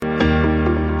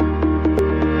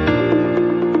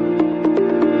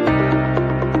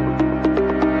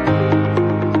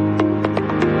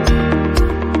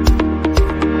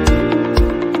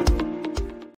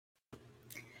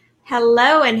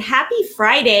Hello and happy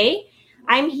Friday.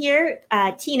 I'm here,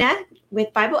 Tina,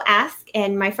 with Bible Ask,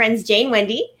 and my friends Jane,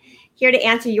 Wendy, here to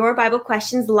answer your Bible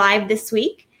questions live this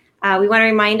week. We want to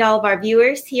remind all of our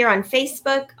viewers here on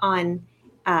Facebook, on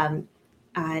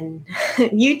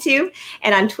YouTube,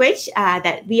 and on Twitch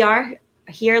that we are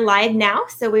here live now.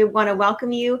 So we want to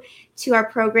welcome you to our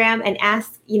program and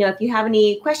ask, if you have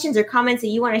any questions or comments that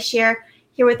you want to share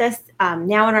here with us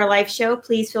now on our live show,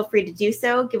 please feel free to do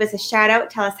so. Give us a shout out,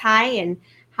 tell us hi and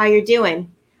how you're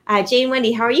doing. Jane,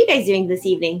 Wendy, how are you guys doing this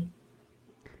evening?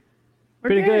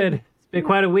 Pretty good. It's been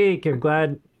quite a week. I'm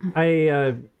glad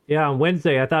on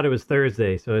Wednesday, I thought it was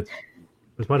Thursday. So it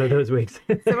was one of those weeks.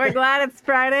 So we're glad it's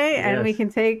Friday and we can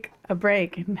take a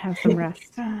break and have some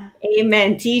rest.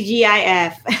 Amen.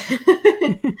 TGIF.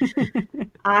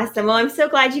 Awesome. Well, I'm so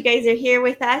glad you guys are here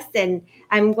with us, and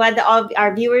I'm glad that all of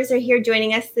our viewers are here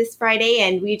joining us this Friday.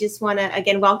 And we just want to,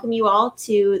 again, welcome you all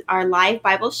to our live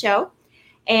Bible show.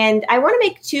 And I want to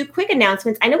make two quick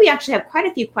announcements. I know we actually have quite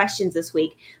a few questions this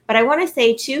week, but I want to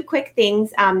say two quick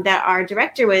things that our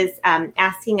director was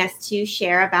asking us to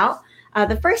share about.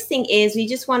 The first thing is we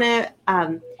just want to,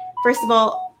 first of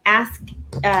all, ask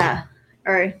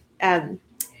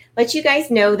let you guys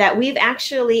know that we've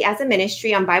actually, as a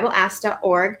ministry on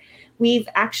BibleAsk.org, we've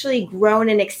actually grown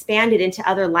and expanded into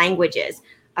other languages.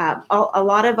 A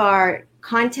lot of our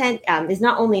content is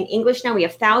not only in English now. We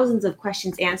have thousands of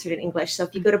questions answered in English. So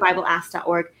if you go to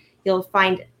BibleAsk.org, you'll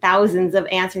find thousands of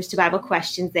answers to Bible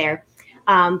questions there.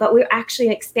 But we're actually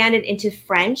expanded into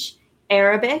French,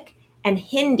 Arabic, and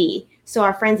Hindi. So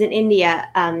our friends in India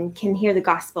can hear the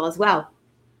gospel as well.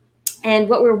 And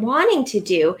what we're wanting to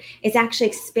do is actually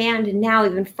expand now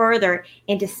even further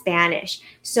into Spanish.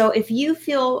 So if you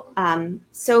feel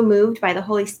so moved by the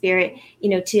Holy Spirit,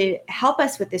 to help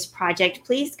us with this project,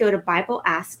 please go to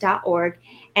BibleAsk.org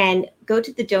and go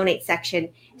to the donate section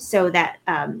so that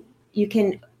you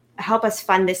can help us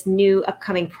fund this new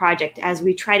upcoming project as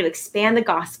we try to expand the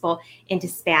gospel into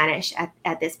Spanish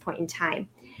at this point in time.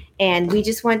 And we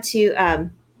just want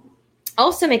to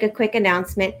also make a quick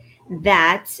announcement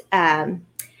that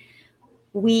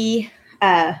we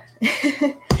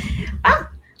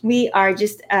are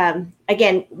just,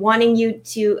 again, wanting you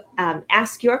to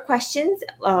ask your questions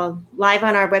live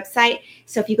on our website.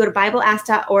 So if you go to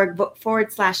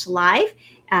BibleAsk.org/live,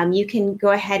 you can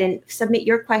go ahead and submit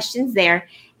your questions there,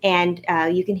 and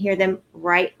you can hear them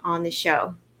right on the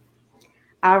show.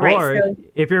 All right. Or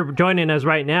if you're joining us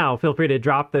right now, feel free to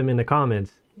drop them in the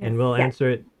comments, and we'll answer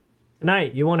it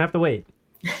tonight. You won't have to wait.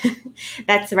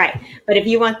 That's right. But if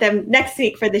you want them next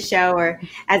week for the show or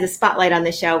as a spotlight on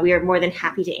the show, we are more than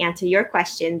happy to answer your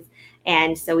questions.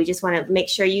 And so we just want to make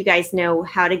sure you guys know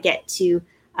how to get to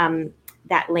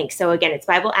that link. So again, it's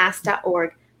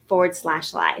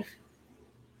BibleAsk.org/live.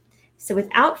 So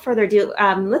without further ado,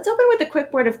 let's open with a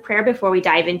quick word of prayer before we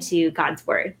dive into God's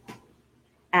word.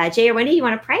 Jay or Wendy, you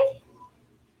want to pray?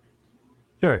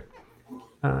 Sure.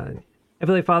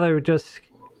 Heavenly Father, just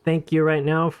thank you right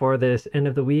now for this end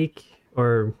of the week,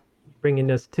 or bringing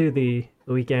us to the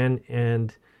weekend,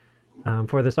 and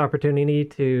for this opportunity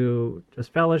to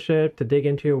just fellowship, to dig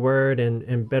into your word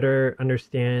and better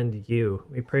understand you.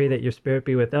 We pray that your spirit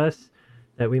be with us,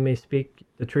 that we may speak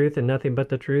the truth and nothing but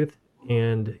the truth,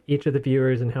 and each of the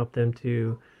viewers, and help them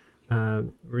to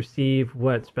receive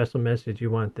what special message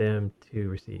you want them to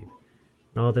receive.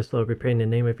 And all this, Lord, we pray in the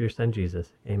name of your Son,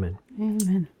 Jesus. Amen.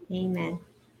 Amen. Amen.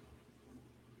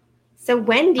 So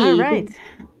Wendy, all right.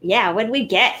 Yeah, what did we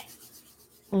get?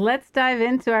 Let's dive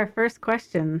into our first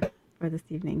question for this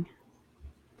evening.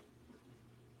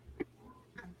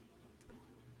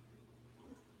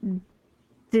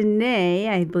 Danae,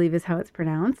 I believe is how it's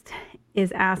pronounced,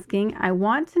 is asking, I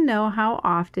want to know how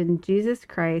often Jesus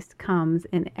Christ comes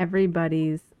in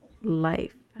everybody's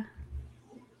life.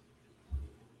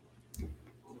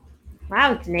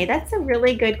 Wow, Danae, that's a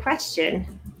really good question.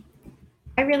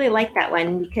 I really like that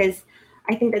one because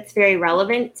I think that's very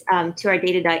relevant to our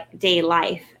day-to-day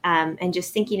life, and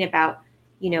just thinking about,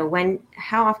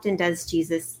 how often does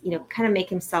Jesus, kind of make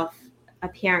himself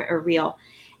apparent or real.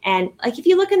 And like, if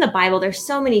you look in the Bible, there's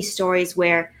so many stories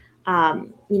where,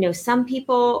 some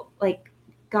people, like,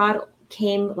 God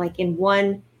came like in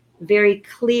one very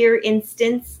clear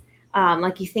instance.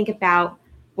 Like you think about,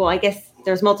 well, I guess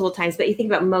there's multiple times, but you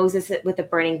think about Moses with the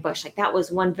burning bush. Like, that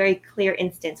was one very clear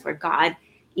instance where God,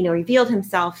 revealed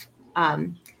himself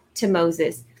to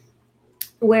Moses.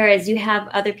 Whereas you have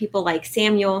other people like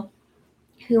Samuel,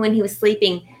 who, when he was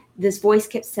sleeping, this voice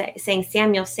kept saying,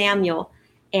 Samuel, Samuel.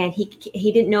 And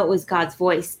he didn't know it was God's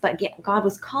voice, but God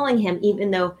was calling him,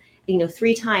 even though,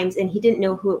 3 times, and he didn't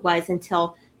know who it was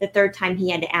until the third time he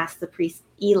had to ask the priest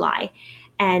Eli.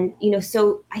 And,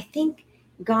 so I think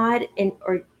God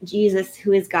or Jesus,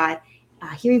 who is God,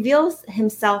 he reveals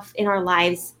himself in our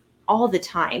lives all the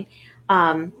time.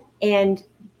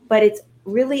 But it's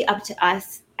really up to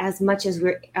us, as much as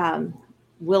we're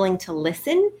willing to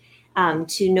listen,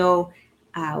 to know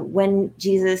when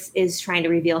Jesus is trying to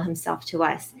reveal himself to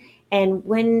us. And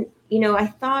when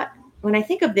I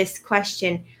think of this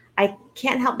question, I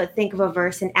can't help but think of a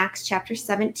verse in Acts chapter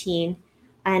 17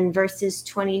 and verses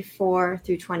 24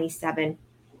 through 27.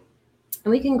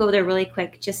 And we can go there really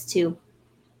quick just to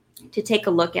take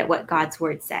a look at what God's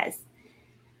word says.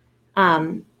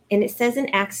 And it says in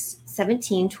Acts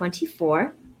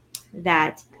 17:24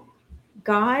 that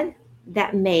God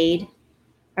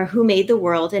who made the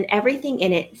world and everything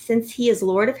in it, since he is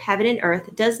Lord of heaven and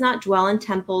earth, does not dwell in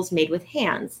temples made with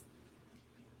hands.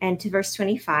 And to verse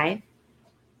 25, it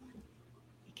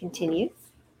continues,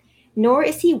 nor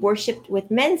is he worshipped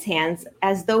with men's hands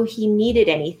as though he needed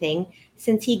anything,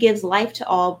 since he gives life to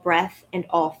all, breath, and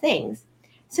all things.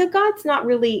 So God's not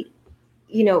really,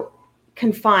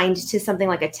 confined to something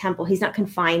like a temple. He's not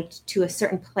confined to a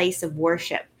certain place of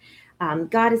worship.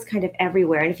 God is kind of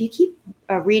everywhere. And if you keep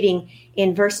reading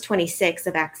in verse 26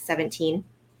 of Acts 17,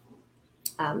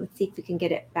 let's see if we can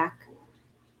get it back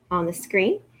on the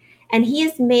screen. And he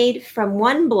is made from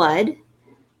one blood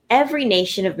every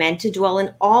nation of men to dwell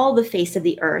in all the face of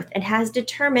the earth, and has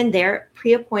determined their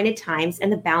pre-appointed times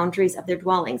and the boundaries of their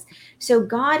dwellings. So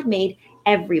God made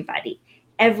everybody.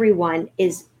 Everyone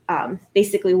is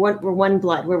basically we're one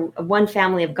blood. We're one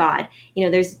family of God.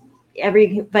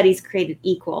 Everybody's created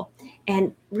equal.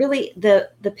 And really the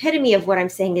epitome of what I'm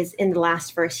saying is in the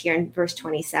last verse here in verse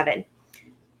 27.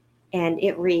 And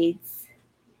it reads,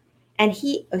 and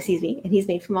he's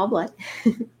made from all blood.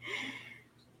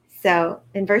 So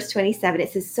in verse 27,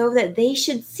 it says, so that they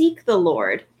should seek the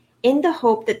Lord in the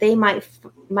hope that they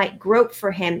might grope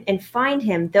for him and find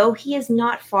him, though he is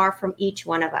not far from each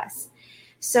one of us.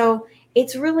 So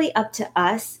it's really up to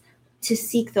us to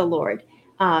seek the Lord.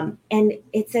 And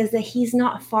it says that he's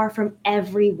not far from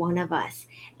every one of us.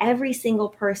 Every single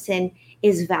person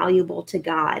is valuable to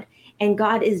God, and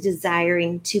God is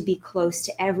desiring to be close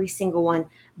to every single one,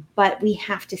 but we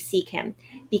have to seek him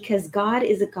because God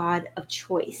is a God of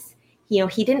choice.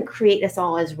 He didn't create us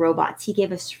all as robots. He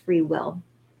gave us free will,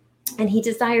 and he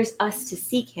desires us to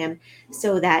seek him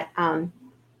so that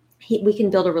we can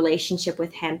build a relationship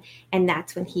with him. And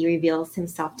that's when he reveals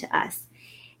himself to us.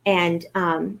 And,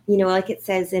 like it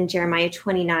says in Jeremiah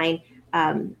 29,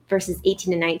 verses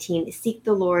 18 and 19, seek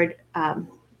the Lord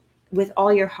with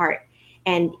all your heart.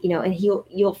 And, and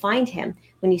you'll find him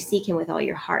when you seek him with all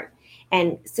your heart.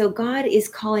 And so God is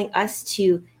calling us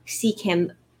to seek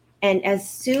him. And as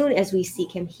soon as we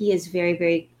seek him, he is very,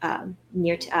 very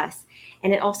near to us.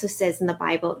 And it also says in the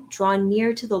Bible, draw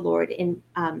near to the Lord and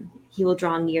he will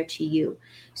draw near to you.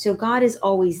 So God is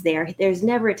always there. There's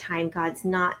never a time God's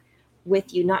not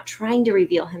with you, not trying to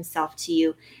reveal himself to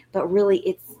you, but really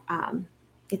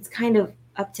it's kind of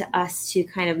up to us to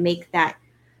kind of make that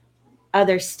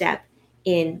other step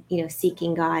in,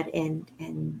 seeking God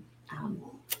and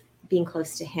being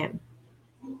close to him.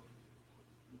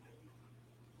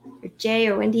 Jay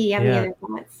or Wendy, do you have any other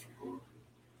thoughts?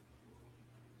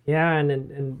 Yeah,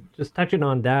 and just touching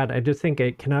on that, I just think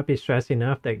it cannot be stressed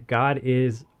enough that God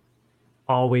is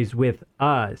always with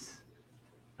us.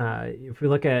 If we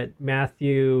look at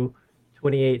Matthew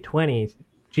 28:20,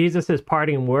 Jesus'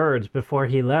 parting words before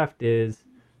he left is,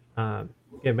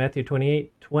 Matthew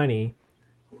 28:20,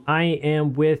 I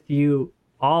am with you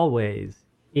always,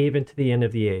 even to the end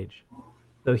of the age.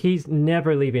 So he's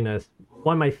never leaving us.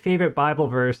 One of my favorite Bible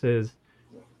verses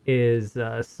is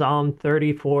Psalm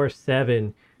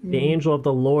 34:7. The angel of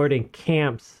the Lord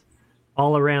encamps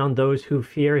all around those who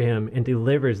fear him and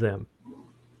delivers them.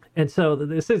 And so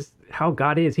this is how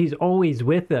God is. He's always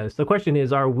with us. The question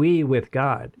is, are we with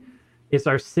God? It's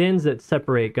our sins that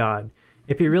separate God.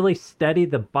 If you really study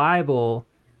the Bible,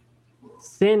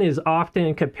 sin is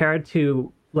often compared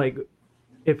to, like,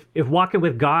 if walking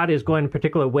with God is going a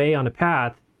particular way on a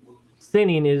path,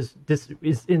 sinning is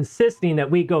insisting that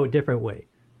we go a different way.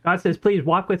 God says, please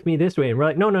walk with me this way. And we're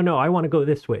like, no, I want to go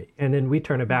this way. And then we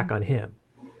turn it back on him.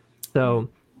 So,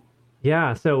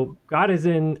 yeah, so God is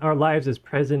in our lives as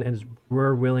present as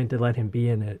we're willing to let him be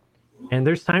in it. And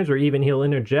there's times where even he'll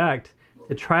interject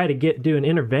to try to do an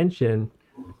intervention.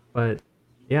 But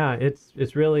yeah,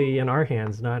 it's really in our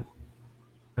hands, not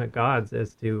God's,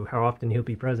 as to how often he'll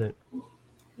be present.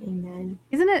 Amen.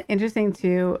 Isn't it interesting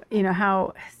too,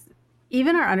 how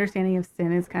even our understanding of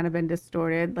sin has kind of been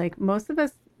distorted. Like most of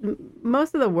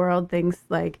the world thinks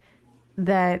like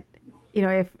that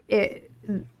if it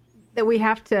that we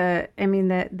have to, I mean,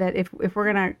 that if we're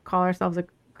gonna call ourselves a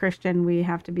Christian, we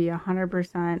have to be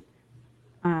 100%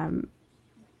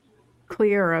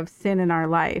 clear of sin in our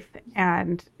life,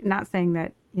 and not saying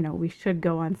that we should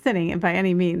go on sinning by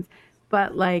any means,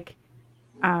 but like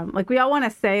we all want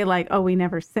to say like, oh, we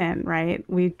never sin, right?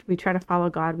 We try to follow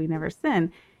God, we never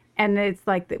sin, and it's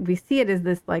like that we see it as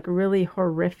this like really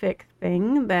horrific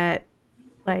thing that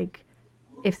like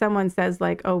if someone says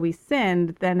like, oh, we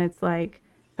sinned, then it's like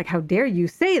how dare you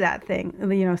say that thing,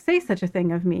 say such a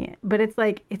thing of me. But it's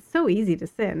like it's so easy to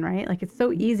sin, right? Like it's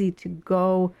so easy to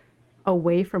go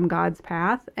away from God's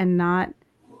path and not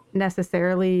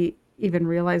necessarily even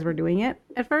realize we're doing it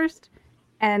at first.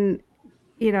 And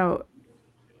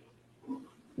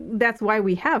that's why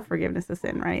we have forgiveness of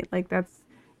sin, right? Like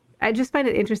I just find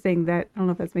it interesting that, I don't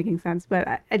know if that's making sense, but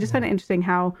I just find it interesting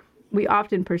how we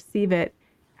often perceive it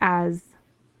as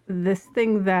this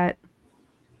thing that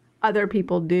other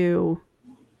people do,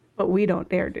 but we don't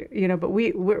dare do, but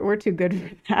we're too good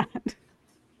for that.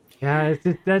 Yeah,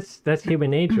 that's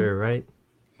human nature, right?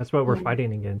 That's what we're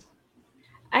fighting against.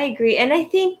 I agree. And I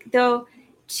think though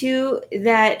too,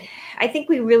 that I think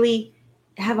we really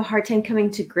have a hard time coming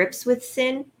to grips with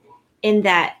sin, in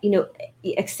that,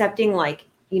 accepting like,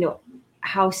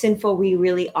 how sinful we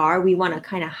really are. We want to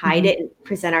kind of hide it and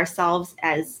present ourselves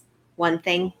as one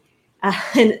thing.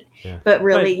 But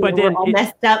really, we're all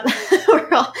messed up.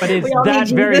 But it's that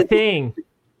very thing.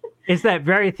 It's that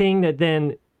very thing that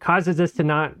then causes us to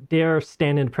not dare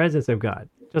stand in the presence of God.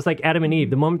 Just like Adam and Eve,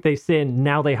 the moment they sin,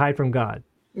 now they hide from God.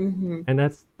 Mm-hmm. And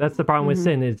that's the problem with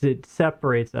sin, is it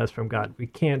separates us from God. We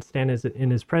can't stand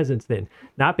in his presence then.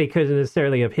 Not because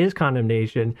necessarily of his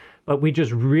condemnation, but we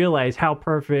just realize how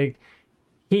perfect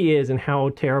he is and how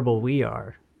terrible we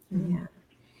are. Yeah.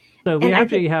 So we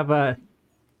actually have a...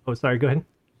 Oh, sorry, go ahead.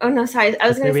 Oh, no, sorry. I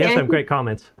was going to say... We have some great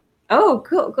comments. Oh,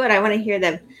 cool. Good. I want to hear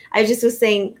them. I just was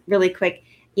saying really quick,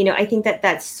 I think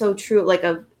that's so true. Like,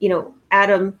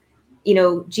 Adam,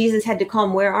 Jesus had to call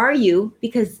him, where are you?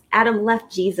 Because Adam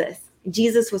left Jesus.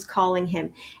 Jesus was calling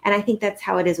him. And I think that's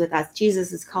how it is with us.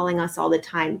 Jesus is calling us all the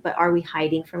time. But are we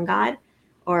hiding from God?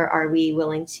 Or are we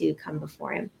willing to come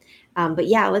before him? But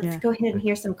yeah, let's go ahead and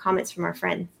hear some comments from our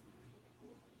friends.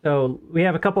 So we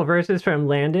have a couple of verses from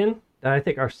Landon that I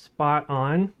think are spot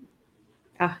on.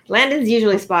 Landon's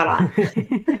usually spot on.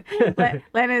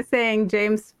 Landon is saying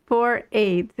James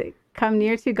 4:8, come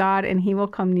near to God and he will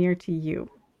come near to you.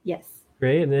 Yes.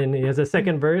 Great. And then he has a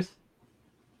second verse.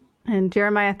 And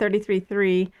Jeremiah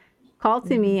 33:3, call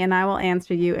to me and I will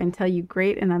answer you and tell you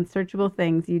great and unsearchable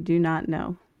things you do not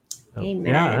know.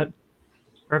 Amen. Yeah, that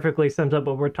perfectly sums up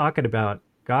what we're talking about.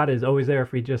 God is always there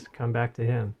if we just come back to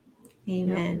him.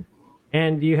 Amen.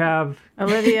 And you have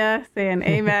Olivia saying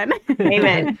amen.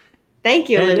 Amen. Thank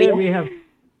you, Olivia.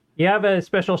 You have a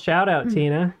special shout out,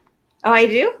 Tina. Oh, I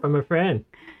do? From a friend.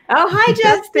 Oh, hi,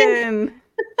 Justin.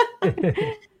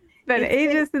 It's been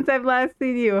ages since I've last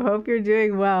seen you. Hope you're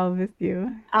doing well. Miss you.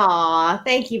 Aw,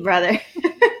 thank you, brother.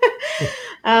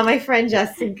 My friend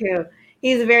Justin Koo.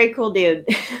 He's a very cool dude.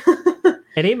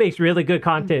 And he makes really good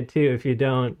content too. If you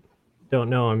don't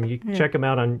know him, you can check him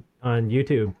out on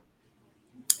YouTube.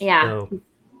 Yeah. So,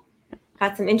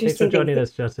 got some interesting things. Thanks for joining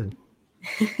us, Justin.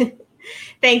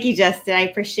 Thank you, Justin. I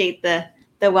appreciate the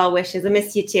well wishes. I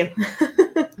miss you too.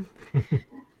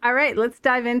 All right, let's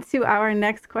dive into our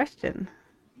next question.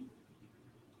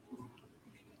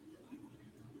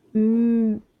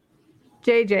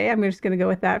 JJ, I'm just going to go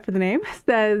with that for the name,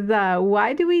 says,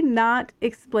 why do we not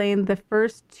explain the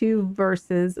first two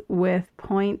verses with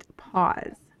point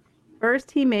pause?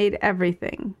 First, he made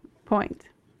everything, point.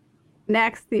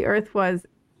 Next, the earth was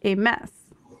a mess,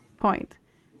 point.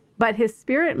 But his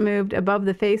spirit moved above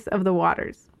the face of the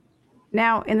waters.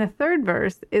 Now, in the third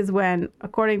verse is when,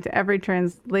 according to every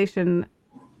translation,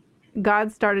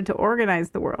 God started to organize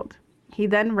the world. He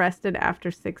then rested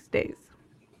after 6 days.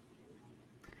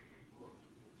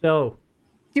 So,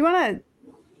 do you want to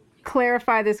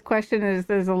clarify this question, as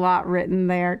there's a lot written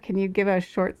there? Can you give a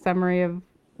short summary of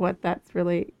what that's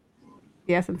really,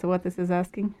 the essence of what this is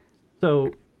asking?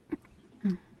 So,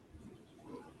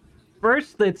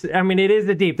 first, it is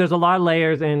a deep. There's a lot of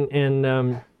layers, and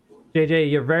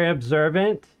JJ, you're very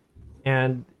observant,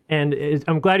 and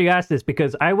I'm glad you asked this,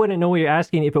 because I wouldn't know what you're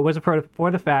asking if it wasn't for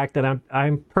the fact that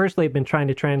I'm personally been trying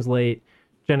to translate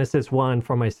Genesis 1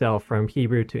 for myself from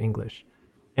Hebrew to English.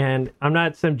 And I'm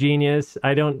not some genius.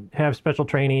 I don't have special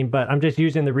training, but I'm just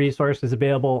using the resources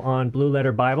available on Blue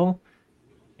Letter Bible.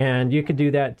 And you could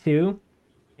do that too.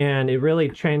 And it really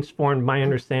transformed my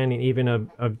understanding even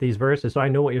of these verses. So I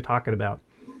know what you're talking about.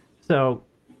 So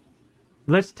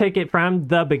let's take it from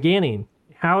the beginning.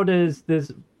 How does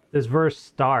this verse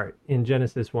start in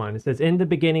Genesis 1? It says, in the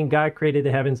beginning, God created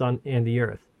the heavens and the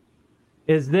earth.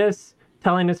 Is this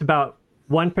telling us about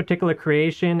one particular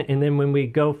creation, and then when we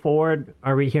go forward,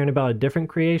 are we hearing about a different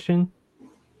creation?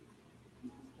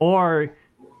 Or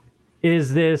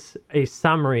is this a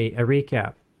summary, a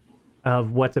recap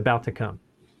of what's about to come?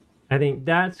 I think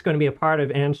that's going to be a part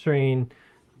of answering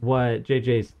what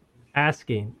JJ's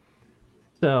asking.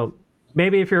 So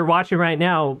maybe if you're watching right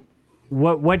now,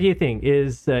 what do you think?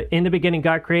 Is in the beginning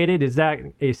God created, is that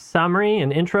a summary,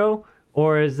 an intro?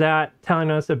 Or is that telling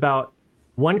us about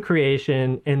one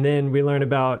creation and then we learn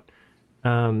about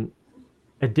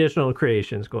additional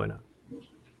creations going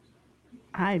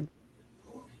on?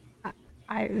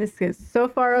 This is so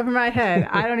far over my head.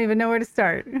 I don't even know where to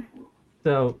start.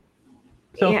 So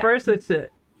Yeah. first, let's.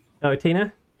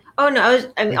 Tina. Oh no,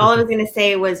 all I was going to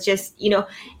say was just,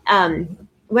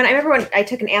 when I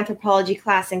took an anthropology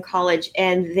class in college,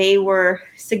 and they were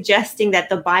suggesting that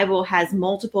the Bible has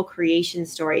multiple creation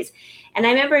stories, and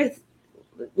I remember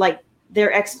like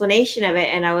their explanation of it,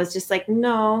 and I was just like,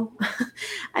 no,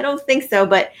 I don't think so.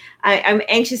 But I'm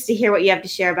anxious to hear what you have to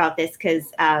share about this,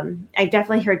 because I've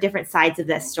definitely heard different sides of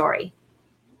this story.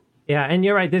 Yeah, and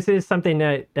you're right. This is something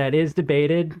that is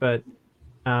debated, but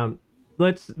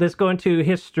let's go into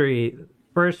history.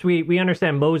 First, we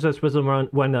understand Moses was the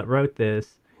one that wrote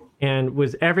this, and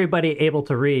was everybody able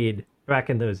to read back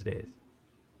in those days?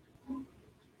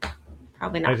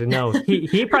 Probably not. Actually, no.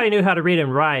 He probably knew how to read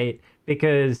and write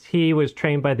because he was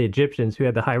trained by the Egyptians who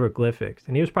had the hieroglyphics,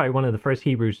 and he was probably one of the first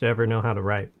Hebrews to ever know how to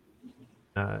write.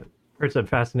 Heard some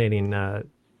fascinating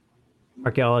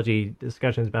archaeology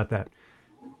discussions about that.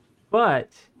 But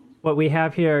what we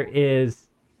have here is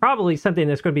probably something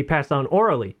that's going to be passed on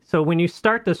orally. So when you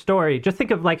start the story, just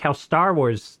think of like how Star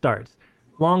Wars starts.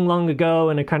 Long, long ago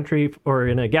in a country or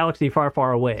in a galaxy far,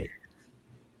 far away.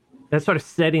 That's sort of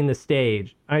setting the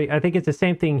stage. I think it's the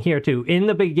same thing here too. In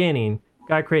the beginning,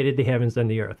 God created the heavens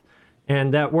and the earth.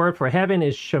 And that word for heaven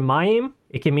is shemayim.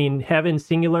 It can mean heaven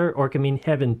singular or it can mean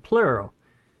heaven plural.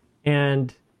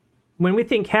 And when we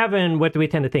think heaven, what do we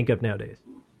tend to think of nowadays?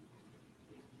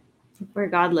 Where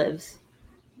God lives.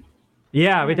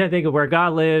 Yeah, we tend to think of where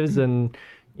God lives and,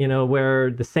 where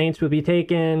the saints would be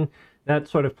taken, that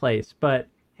sort of place. But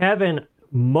heaven,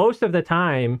 most of the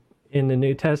time in the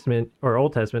New Testament, or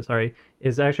Old Testament, sorry,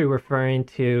 is actually referring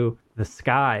to the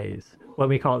skies, what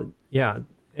we call,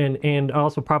 and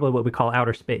also probably what we call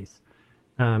outer space.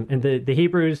 And the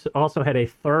Hebrews also had a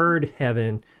third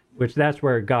heaven, which that's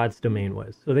where God's domain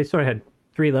was. So they sort of had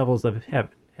three levels of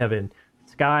heaven: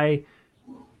 sky,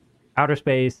 outer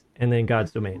space, and then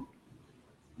God's domain.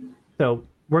 So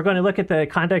we're going to look at the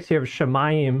context here of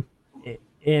shemayim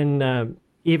in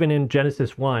even in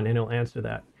Genesis 1, and it'll answer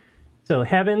that. So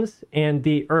heavens and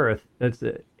the earth, that's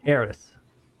the eris,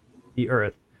 the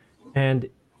earth. And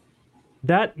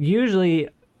that usually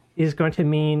is going to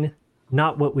mean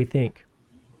not what we think.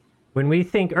 When we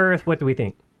think earth, what do we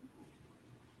think?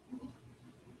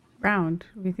 Round.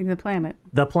 We think the planet.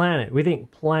 The planet. We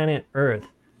think planet Earth.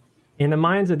 In the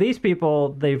minds of these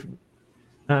people, they've,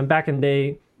 back in the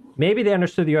day, maybe they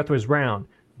understood the earth was round,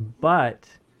 but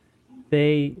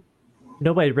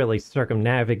nobody really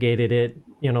circumnavigated it.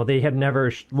 They had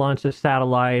never launched a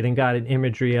satellite and got an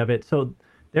imagery of it. So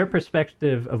their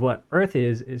perspective of what Earth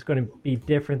is going to be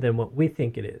different than what we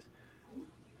think it is.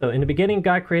 So in the beginning,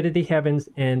 God created the heavens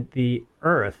and the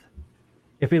earth.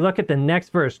 If we look at the next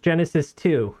verse, Genesis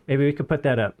 2, maybe we could put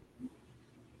that up.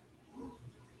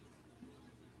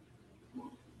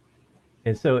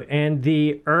 And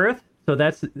the earth, so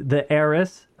that's the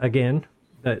eris, again,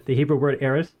 the Hebrew word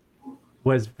eris,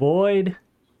 was void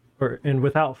and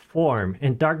without form,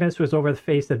 and darkness was over the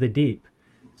face of the deep.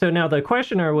 So now the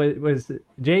questioner was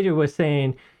JJ was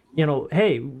saying,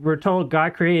 hey, we're told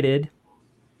God created,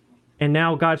 and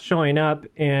now God's showing up,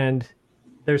 and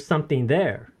there's something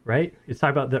there, right? It's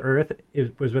talking about the earth.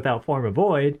 It was without form or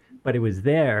void, but it was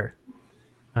there,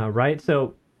 right?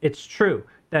 So it's true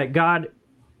that God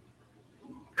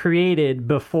created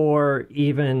before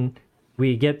even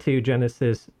we get to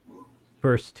Genesis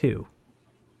verse 2.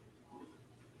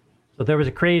 So there was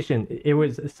a creation.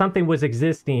 Something was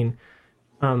existing,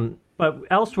 but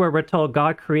elsewhere we're told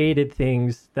God created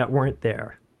things that weren't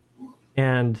there.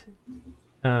 And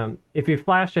if you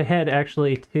flash ahead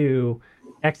actually to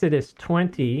Exodus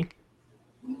 20,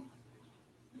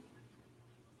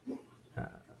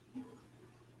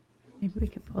 maybe we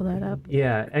could pull that up.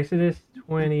 Yeah, Exodus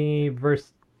 20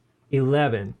 verse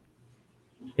 11.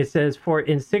 It says, "For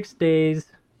in 6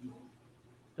 days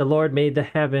the Lord made the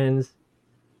heavens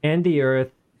and the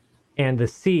earth and the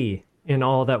sea." and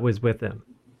all that was with him.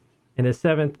 And the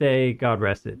seventh day, God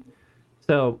rested.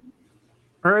 So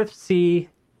earth, sea,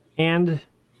 and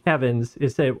heavens,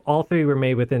 is said all three were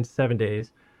made within 7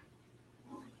 days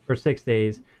or 6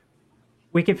 days.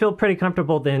 We can feel pretty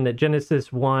comfortable then that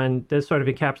Genesis 1 does sort of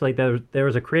encapsulate that there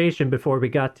was a creation before we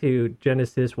got to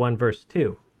Genesis 1 verse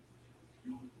 2.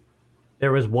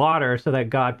 There was water so that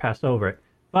God passed over it.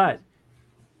 But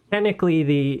technically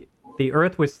the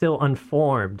earth was still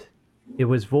unformed. It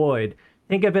was void.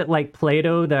 Think of it like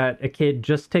Play-Doh that a kid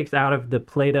just takes out of the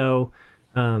Play-Doh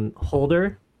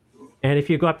holder. And if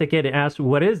you go up to the kid and ask,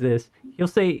 what is this? He'll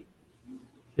say,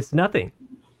 it's nothing.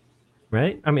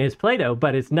 Right? I mean, it's Play-Doh,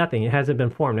 but it's nothing. It hasn't been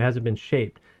formed. It hasn't been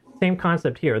shaped. Same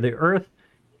concept here. The earth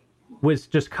was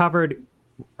just covered,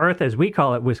 earth as we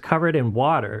call it, was covered in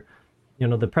water. You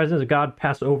know, the presence of God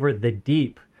passed over the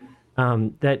deep.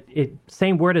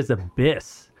 Same word as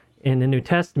abyss in the New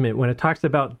Testament when it talks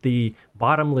about the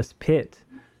bottomless pit.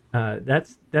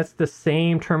 That's the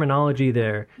same terminology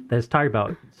there that's talked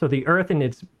about. So the earth in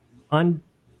its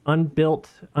unbuilt,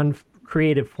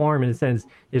 creative form, in a sense,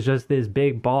 is just this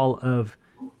big ball of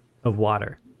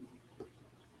water.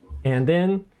 And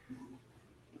then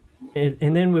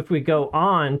if we go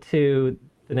on to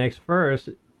the next verse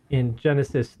in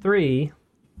Genesis 3,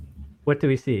 what do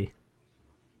we see?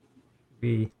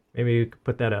 Maybe we could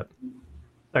put that up.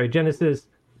 Sorry, Genesis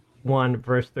 1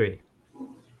 verse 3.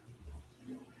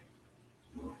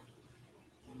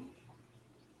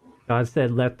 God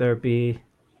said, let there be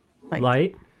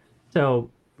light.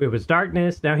 So it was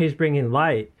darkness. Now he's bringing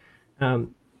light. The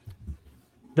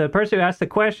person who asked the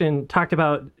question talked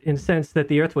about, in a sense, that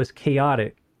the earth was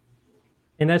chaotic.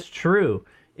 And that's true.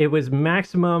 It was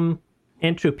maximum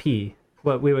entropy,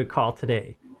 what we would call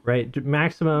today, right?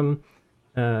 Maximum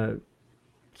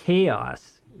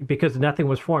chaos, because nothing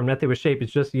was formed, nothing was shaped.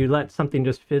 It's just you let something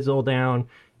just fizzle down.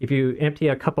 If you empty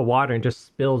a cup of water and just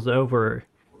spills over,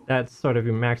 that's sort of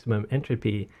your maximum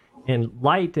entropy. And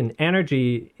light and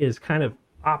energy is kind of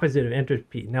opposite of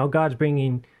entropy. Now God's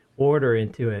bringing order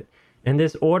into it, and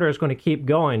this order is going to keep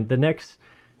going. The next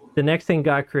thing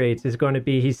God creates is going to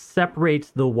be he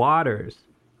separates the waters.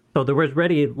 So there was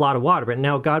already a lot of water, but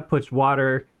now God puts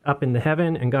water up in the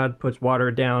heaven and God puts water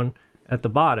down at the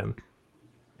bottom.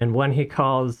 And one he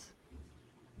calls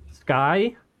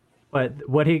sky, but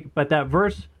that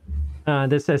verse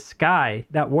that says sky,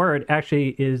 that word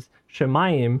actually is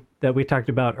shemayim that we talked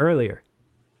about earlier,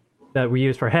 that we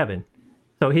use for heaven.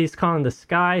 So he's calling the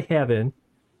sky heaven,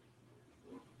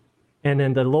 and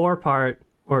then the lower part,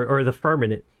 or the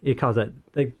firmament, he calls it.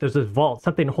 There's this vault,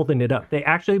 something holding it up. They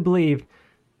actually believed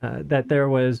that there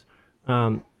was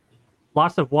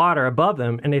lots of water above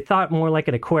them, and they thought more like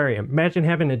an aquarium. Imagine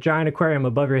having a giant aquarium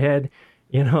above your head,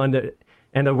 you know,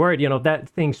 and the word, you know, if that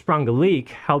thing sprung a leak,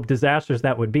 how disastrous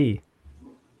that would be.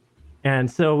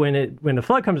 And so when the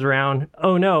flood comes around,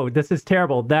 oh no, this is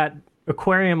terrible. That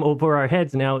aquarium over our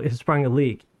heads now has sprung a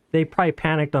leak. They probably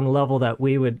panicked on a level that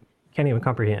we can't even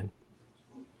comprehend.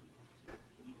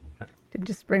 To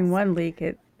just spring one leak,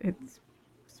 it's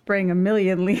spraying a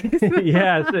million leaks.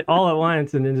 Yeah, all at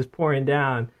once, and then just pouring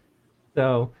down.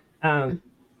 So,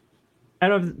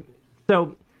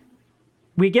 so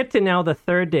we get to now the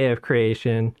third day of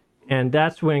creation, and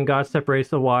that's when God separates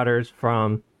the waters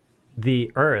from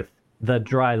the earth, the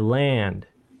dry land.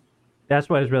 That's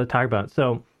what it's really talking about.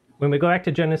 So when we go back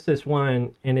to Genesis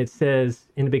 1, and it says,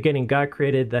 in the beginning, God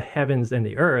created the heavens and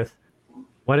the earth,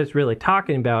 what it's really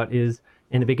talking about is,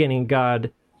 in the beginning,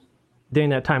 during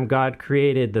that time, God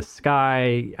created the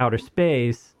sky, outer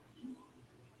space,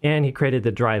 and he created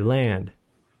the dry land.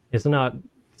 It's not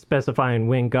specifying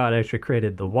when God actually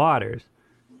created the waters.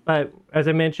 But as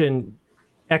I mentioned,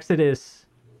 Exodus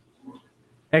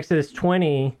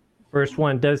 20, verse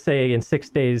 1 does say, in 6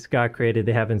 days God created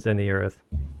the heavens and the earth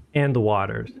and the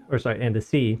waters, and the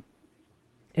sea.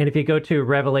 And if you go to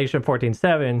Revelation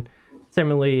 14:7,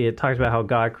 similarly, it talks about how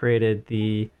God created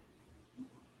the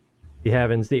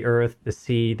heavens, the earth, the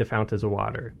sea, the fountains of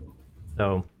water.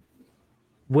 So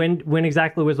when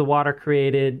exactly was the water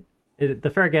created? The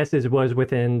fair guess is it was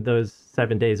within those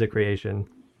 7 days of creation.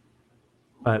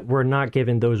 But we're not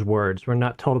given those words. We're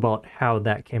not told about how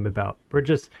that came about.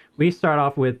 We start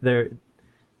off with the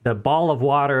ball of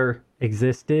water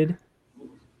existed,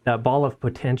 that ball of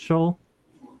potential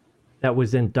that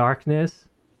was in darkness,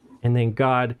 and then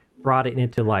God brought it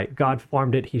into light. God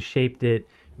formed it, he shaped it,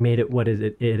 made it what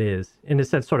it is. In a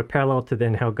sense, sort of parallel to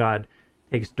then how God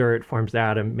takes dirt, forms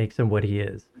Adam, makes him what he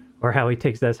is. Or how he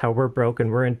takes us, how we're broken,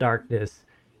 we're in darkness,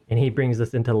 and he brings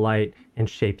us into light and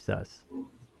shapes us.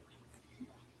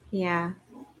 Yeah.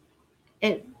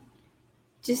 And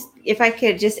just if I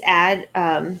could just add,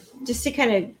 just to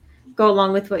kind of go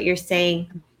along with what you're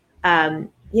saying,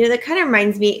 that kind of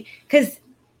reminds me because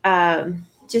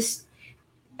just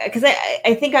because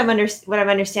I think what I'm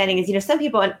understanding is, some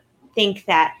people think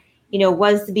that,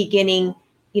 was the beginning,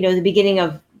 the beginning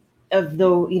of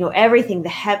the, everything,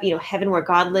 heaven where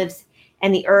God lives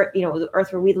and the earth, the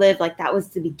earth where we live, like that was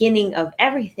the beginning of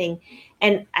everything.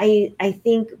 And I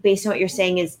think based on what you're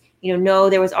saying is, no,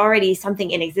 there was already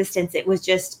something in existence. It was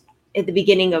just at the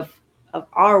beginning of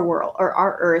our world, or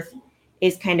our earth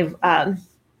is kind of,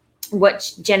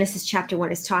 what Genesis chapter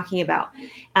 1 is talking about.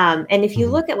 And if you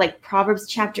look at like Proverbs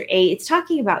chapter 8, it's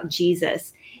talking about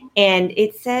Jesus. And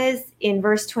it says in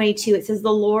verse 22, it says,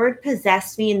 the Lord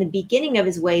possessed me in the beginning of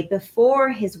his way before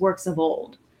his works of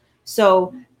old.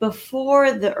 So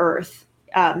before the earth,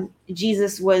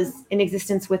 Jesus was in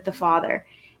existence with the Father.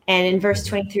 And in verse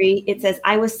 23, it says,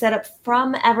 I was set up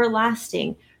from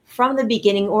everlasting, from the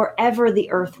beginning, or ever the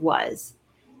earth was.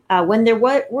 When there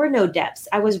were no depths,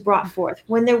 I was brought forth.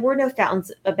 When there were no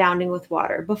fountains abounding with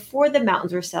water, before the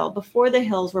mountains were settled, before the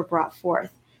hills were brought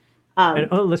forth.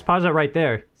 Let's pause it right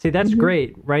there. See, that's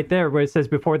great right there where it says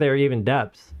before there are even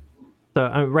depths.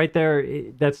 So right there,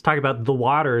 that's talking about the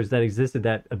waters that existed,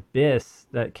 that abyss,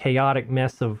 that chaotic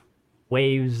mess of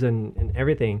waves and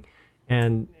everything.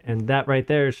 And that right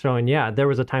there is showing, there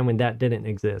was a time when that didn't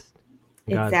exist.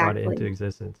 God brought it into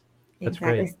existence. That's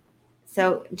great.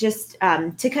 So just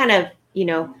to kind of,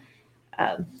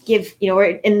 give,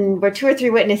 we're two or three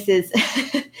witnesses,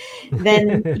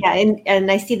 then,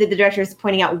 and I see that the director is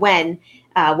pointing out when.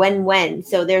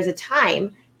 So there's a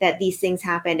time that these things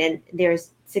happen, and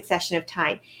there's succession of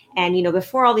time. And,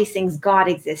 before all these things, God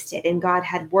existed, and God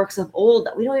had works of old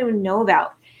that we don't even know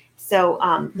about. So,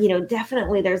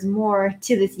 definitely there's more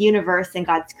to this universe and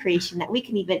God's creation that we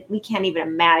can't even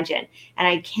imagine. And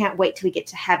I can't wait till we get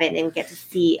to heaven and get to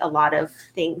see a lot of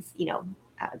things.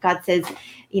 God says,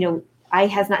 eye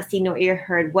has not seen nor ear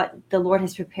heard what the Lord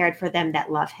has prepared for them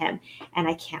that love him. And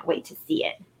I can't wait to see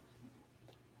it.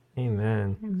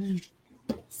 Amen.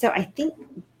 So I think,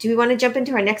 do we want to jump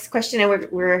into our next question?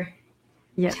 And we're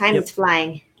yes. Time is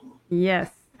flying. Yes.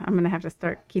 I'm going to have to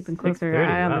start keeping closer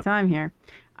eye on the time here.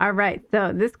 All right.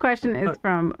 So this question is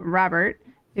from Robert,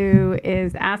 who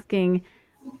is asking,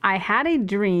 I had a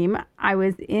dream. I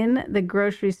was in the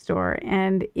grocery store,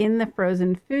 and in the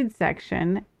frozen food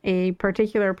section, a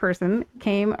particular person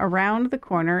came around the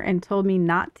corner and told me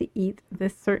not to eat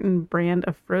this certain brand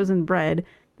of frozen bread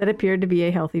that appeared to be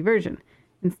a healthy version.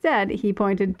 Instead, he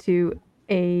pointed to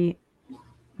a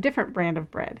different brand of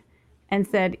bread and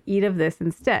said, eat of this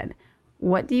instead.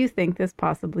 What do you think this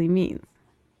possibly means?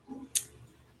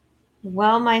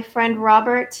 Well, my friend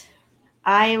Robert,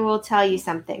 I will tell you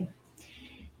something.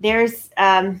 There's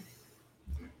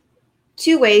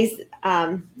two ways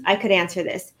I could answer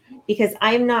this, because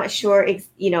I'm not sure,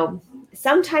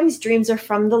 sometimes dreams are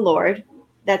from the Lord.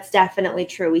 That's definitely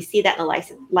true. We see that in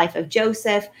the life of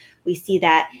Joseph. We see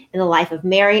that in the life of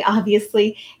Mary,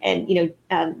 obviously. And,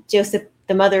 Joseph,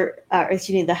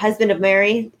 the husband of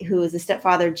Mary, who is the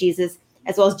stepfather of Jesus,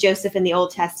 as well as Joseph in the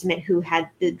Old Testament, who had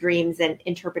the dreams and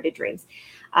interpreted dreams.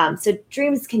 So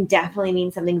dreams can definitely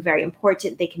mean something very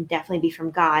important. They can definitely be from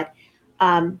God.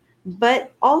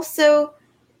 But also,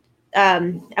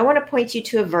 I want to point you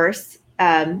to a verse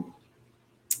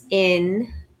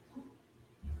in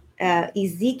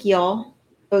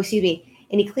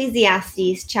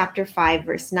Ecclesiastes chapter 5,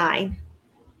 verse 9.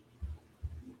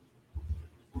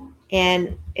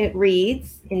 And it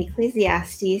reads in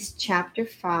Ecclesiastes chapter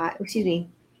 5,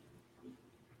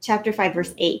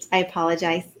 verse 8. I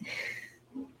apologize.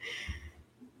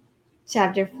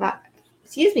 Chapter 5,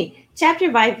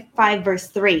 verse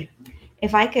 3.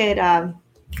 If I could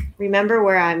remember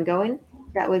where I'm going,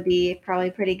 that would be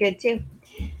probably pretty good too.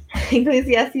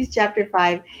 Ecclesiastes chapter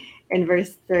 5 and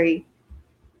verse 3.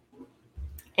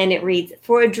 And it reads,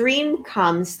 for a dream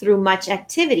comes through much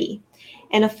activity,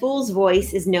 and a fool's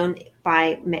voice is known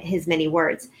by his many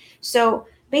words. So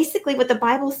basically what the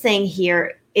Bible's saying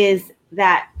here is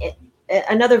that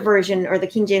another version, or the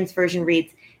King James Version,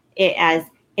 reads it as,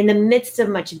 in the midst of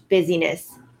much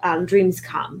busyness, dreams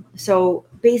come. So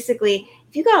basically,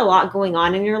 if you got a lot going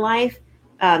on in your life,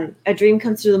 a dream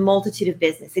comes through the multitude of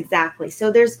business. Exactly. So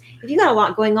if you got a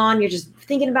lot going on, you're just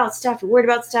thinking about stuff, you're worried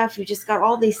about stuff, you just got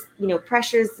all these,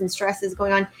 pressures and stresses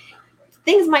going on.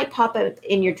 Things might pop up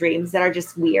in your dreams that are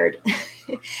just weird.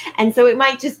 And so it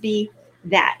might just be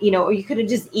that, or you could have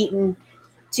just eaten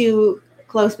too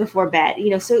close before bed,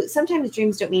 so sometimes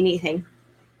dreams don't mean anything.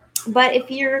 But if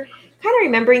you're kind of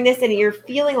remembering this and you're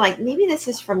feeling like maybe this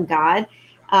is from God,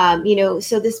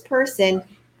 so this person,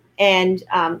 and,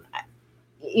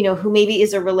 who maybe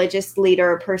is a religious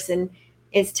leader or person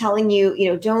is telling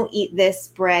you, don't eat this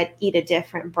bread, eat a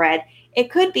different bread.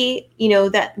 It could be,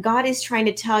 that God is trying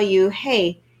to tell you,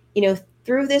 hey,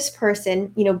 through this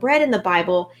person, bread in the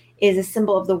Bible is a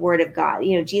symbol of the word of God.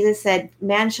 Jesus said,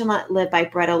 man shall not live by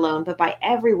bread alone, but by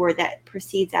every word that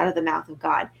proceeds out of the mouth of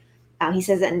God. He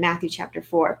says that in Matthew chapter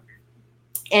 4.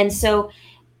 And so,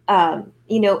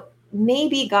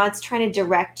 maybe God's trying to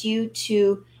direct you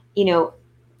to,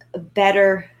 a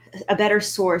better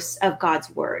source of God's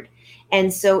word.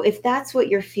 And so if that's what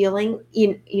you're feeling,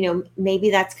 maybe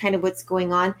that's kind of what's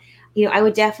going on. I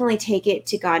would definitely take it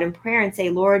to God in prayer and say,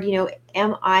 Lord,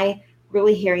 am I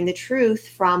really hearing the truth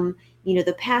from,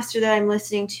 the pastor that I'm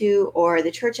listening to, or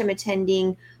the church I'm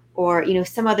attending, or,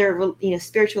 some other,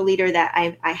 spiritual leader that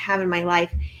I have in my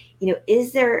life?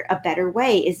 Is there a better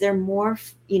way? Is there more,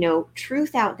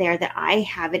 truth out there that I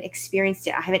haven't experienced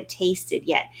yet? I haven't tasted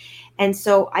yet. And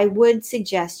so I would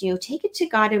suggest, take it to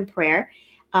God in prayer,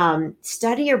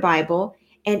 study your Bible,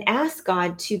 and ask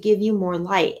God to give you more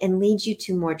light and lead you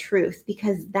to more truth,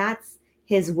 because that's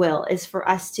his will, is for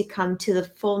us to come to the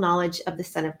full knowledge of the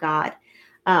Son of God.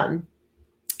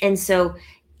 And so,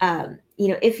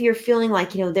 if you're feeling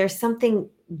like, there's something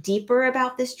deeper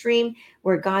about this dream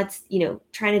where God's,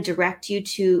 trying to direct you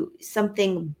to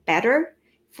something better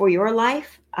for your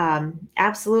life,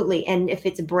 absolutely. And if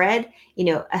it's bread,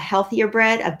 a healthier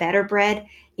bread, a better bread,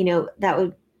 that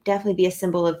would definitely be a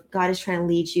symbol of God is trying to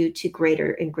lead you to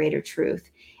greater and greater truth.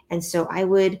 And so I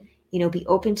would, be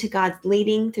open to God's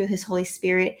leading through his Holy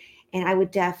Spirit. And I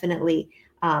would definitely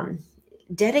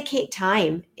dedicate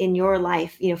time in your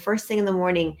life, first thing in the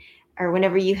morning, or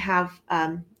whenever you have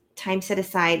time set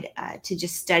aside to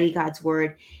just study God's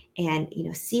word and,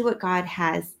 see what God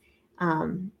has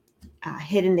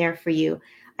hidden there for you.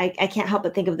 I can't help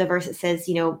but think of the verse that says,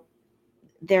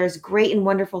 there's great and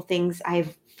wonderful things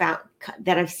I've found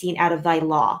that I've seen out of thy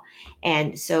law.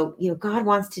 And so, God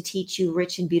wants to teach you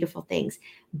rich and beautiful things,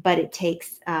 but it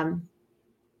takes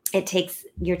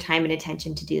your time and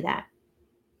attention to do that.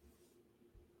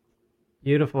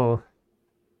 Beautiful.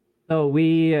 So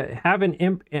we have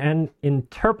an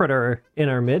interpreter in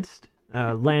our midst.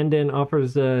 Landon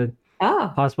offers a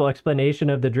possible explanation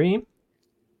of the dream.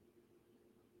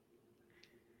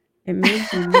 It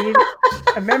means you need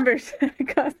a membership,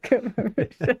 Costco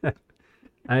membership.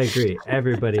 I agree.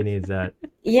 Everybody needs that.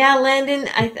 Yeah, Landon,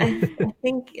 I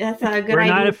think that's a good idea. We're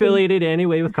not affiliated in any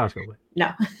way with Costco.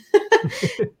 No.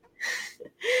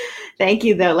 Thank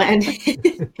you, though, Landon.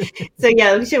 So,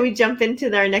 yeah, should we jump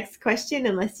into our next question,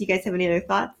 unless you guys have any other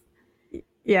thoughts?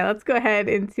 Yeah, let's go ahead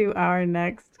into our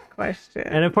next question.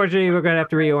 And unfortunately, we're going to have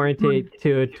to reorientate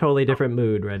to a totally different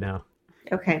mood right now.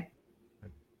 Okay.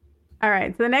 All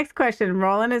right. So the next question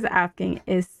Roland is asking,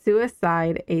 is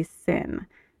suicide a sin?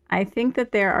 I think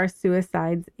that there are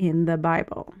suicides in the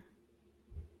Bible.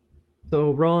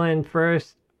 So, Roland,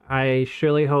 first, I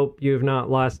surely hope you've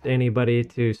not lost anybody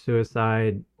to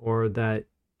suicide or that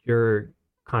you're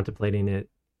contemplating it.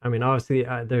 I mean, obviously,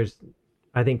 there's,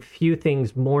 I think, few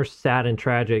things more sad and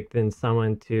tragic than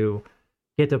someone to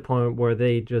get to a point where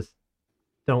they just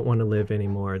don't want to live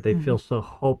anymore. They feel so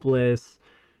hopeless,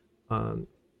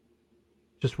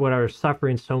 just what are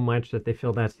suffering so much that they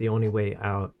feel that's the only way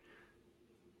out.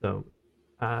 So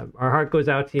our heart goes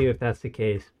out to you if that's the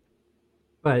case.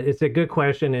 But it's a good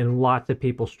question, and lots of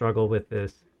people struggle with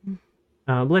this.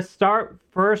 Let's start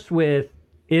first with,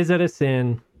 is it a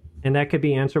sin? And that could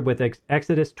be answered with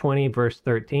Exodus 20, verse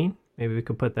 13. Maybe we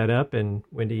could put that up, and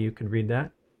Wendy, you could read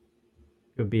that.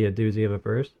 It would be a doozy of a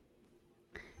verse.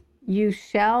 You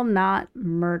shall not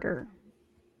murder.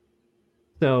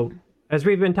 So, as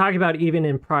we've been talking about even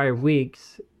in prior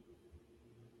weeks,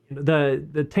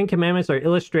 the Ten Commandments are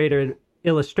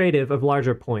illustrative of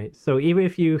larger points. So even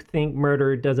if you think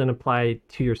murder doesn't apply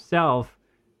to yourself,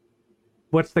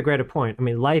 what's the greater point? I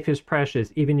mean, life is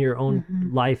precious. Even your own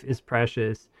life is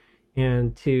precious.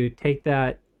 And to take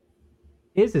that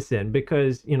is a sin,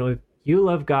 because, if you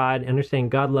love God, understand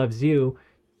God loves you,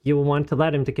 you will want to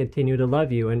let him to continue to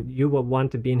love you, and you will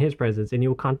want to be in his presence, and you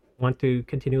will want to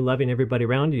continue loving everybody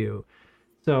around you.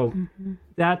 So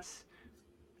that's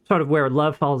sort of where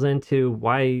love falls into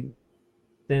why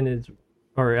sin is,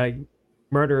 or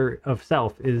murder of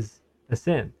self is a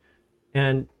sin.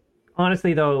 And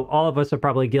honestly, though, all of us are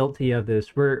probably guilty of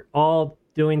this. We're all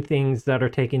doing things that are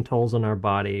taking tolls on our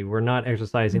body. We're not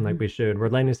exercising like we should. We're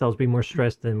letting ourselves be more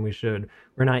stressed than we should.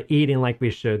 We're not eating like we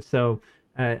should. So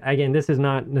again, this is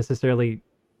not necessarily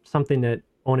something that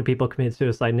only people commit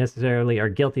suicide necessarily are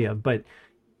guilty of, but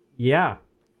yeah.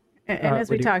 And as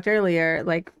we talked earlier,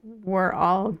 like we're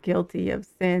all guilty of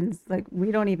sins. Like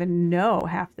we don't even know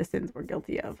half the sins we're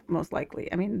guilty of, most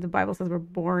likely. I mean, the Bible says we're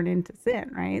born into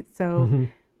sin, right? So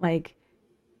like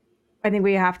I think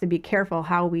we have to be careful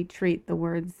how we treat the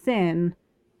word sin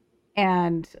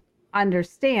and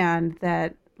understand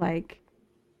that like,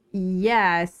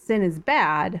 yes, sin is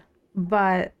bad,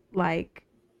 but like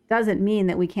doesn't mean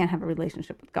that we can't have a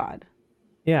relationship with God.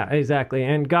 Yeah, exactly.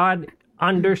 And God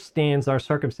understands our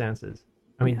circumstances.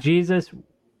 I mean, Jesus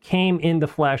came in the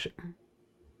flesh,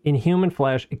 in human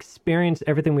flesh, experienced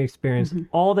everything we experienced,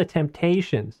 all the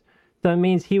temptations. So it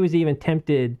means he was even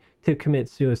tempted to commit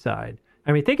suicide.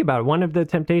 I mean, think about it. One of the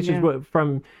temptations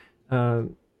from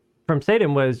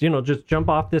Satan was, just jump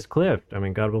off this cliff. I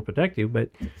mean, God will protect you, but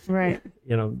right,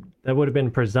 that would have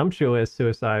been presumptuous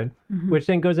suicide, which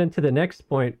then goes into the next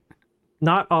point.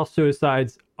 Not all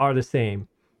suicides are the same,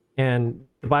 and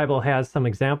the Bible has some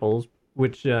examples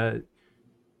which he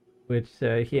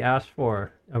asked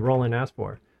for, Roland asked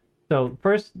for. So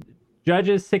first,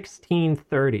 Judges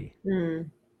 16:30.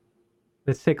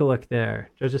 Let's take a look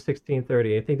there. Judges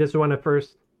 16:30. I think this is one of the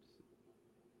first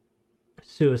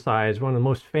suicides, one of the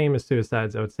most famous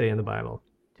suicides, I would say, in the Bible.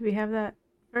 Do we have that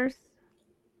verse?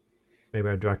 Maybe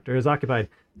our director is occupied.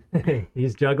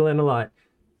 He's juggling a lot.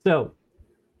 So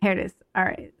here it is. All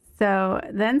right. So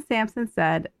then Samson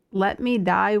said, "Let me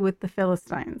die with the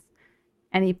Philistines."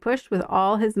 And he pushed with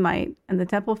all his might, and the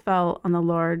temple fell on the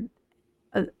Lord,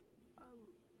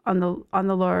 on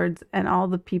the lords and all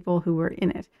the people who were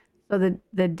in it. So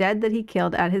the dead that he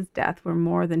killed at his death were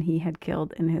more than he had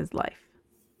killed in his life.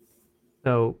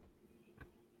 So,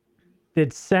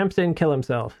 did Samson kill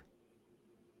himself?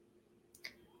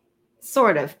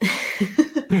 Sort of.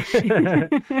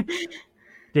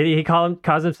 Did he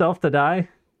cause himself to die?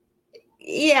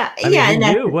 Yeah, I mean,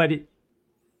 he knew what.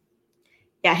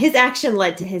 Yeah, his action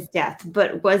led to his death,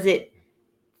 but was it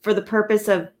for the purpose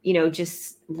of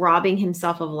just robbing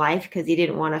himself of life because he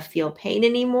didn't want to feel pain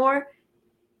anymore?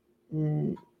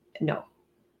 No.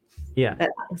 Yeah.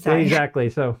 Exactly.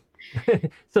 So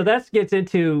that gets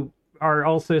into, are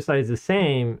all suicides the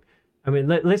same? I mean,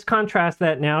 let's contrast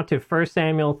that now to 1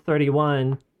 Samuel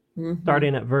 31,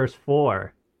 starting at verse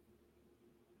 4.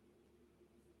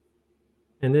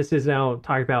 And this is now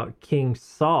talking about King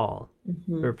Saul.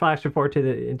 We're flashing forward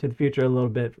into the future a little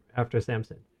bit after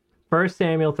Samson. 1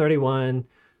 Samuel 31,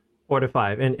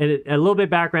 4-5. And a little bit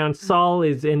background, Saul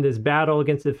is in this battle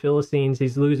against the Philistines.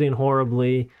 He's losing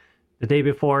horribly. The day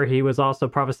before, he was also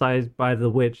prophesied by the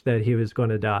witch that he was going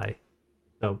to die.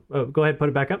 So go ahead, put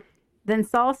it back up. Then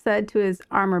Saul said to his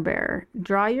armor-bearer,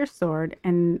 "Draw your sword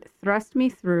and thrust me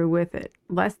through with it,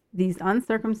 lest these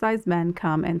uncircumcised men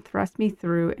come and thrust me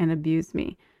through and abuse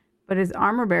me." But his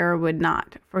armor-bearer would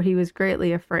not, for he was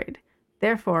greatly afraid.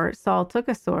 Therefore Saul took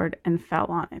a sword and fell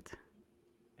on it.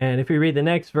 And if we read the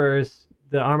next verse,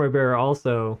 the armor-bearer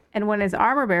also... And when his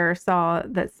armor-bearer saw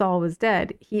that Saul was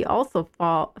dead, he also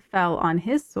fell on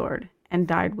his sword and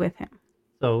died with him.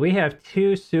 So we have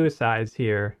two suicides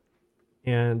here.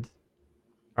 And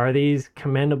are these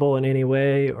commendable in any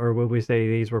way, or would we say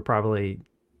these were probably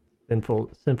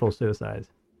sinful suicides?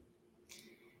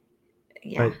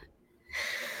 Yeah.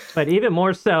 But even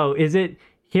more so,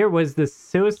 was the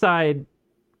suicide...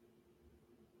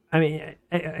 I mean,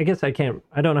 I guess I don't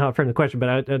know how to frame the question,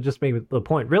 but I'll just make the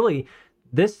point. Really,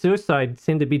 this suicide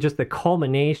seemed to be just the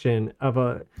culmination of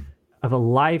a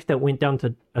life that went down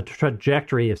to a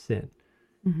trajectory of sin.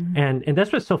 And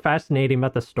that's what's so fascinating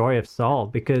about the story of Saul,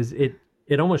 because it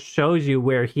almost shows you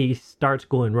where he starts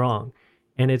going wrong.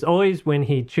 And it's always when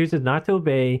he chooses not to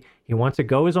obey, he wants to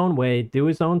go his own way, do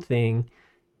his own thing,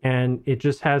 and it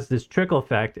just has this trickle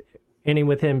effect, ending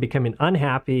with him becoming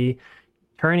unhappy,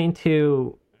 turning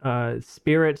to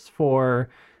spirits for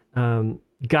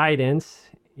guidance,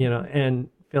 and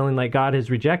feeling like God has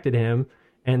rejected him,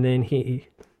 and then he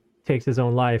takes his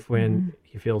own life when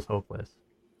he feels hopeless.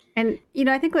 And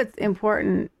I think what's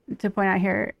important to point out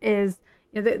here is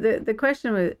the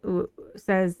question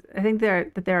says, I think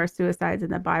there are suicides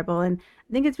in the Bible, and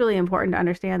I think it's really important to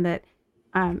understand that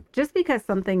just because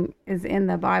something is in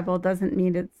the Bible doesn't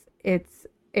mean it's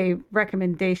a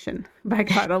recommendation by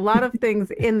God. A lot of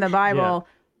things in the Bible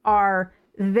are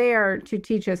there to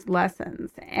teach us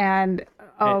lessons and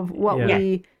of what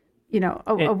we,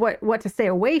 of what to stay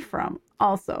away from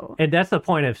also. And that's the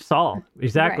point of Saul,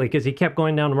 exactly, because he kept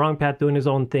going down the wrong path, doing his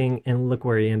own thing, and look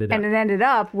where he ended up. And it ended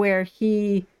up where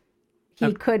he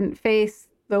couldn't face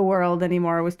the world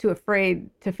anymore, was too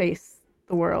afraid to face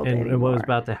the world anymore. And what was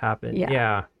about to happen.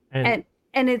 Yeah. And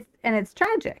it's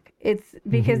tragic. It's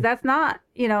because that's not,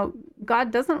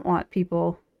 God doesn't want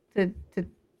people to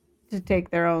to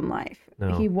take their own life.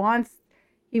 No. He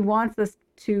wants us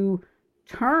to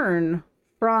turn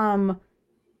from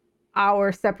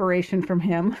our separation from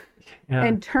him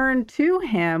and turn to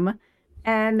him.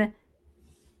 And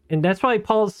that's why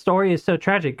Paul's story is so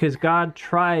tragic, because God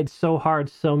tried so hard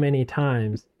so many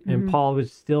times, and Paul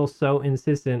was still so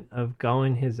insistent of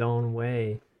going his own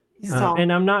way.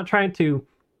 And I'm not trying to,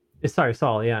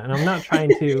 Saul, yeah. And I'm not trying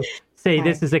to say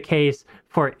this is a case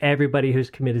for everybody who's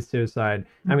committed suicide.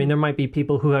 I mean, there might be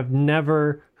people who have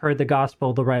never heard the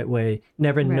gospel the right way,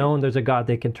 never known there's a God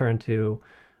they can turn to.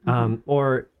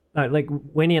 Or like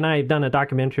Winnie and I have done a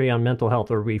documentary on mental health,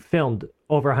 where we filmed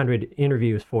over 100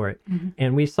 interviews for it.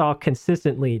 And we saw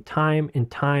consistently, time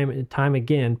and time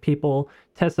again, people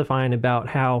testifying about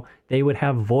how they would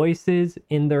have voices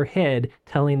in their head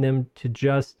telling them to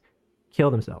just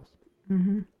kill themselves.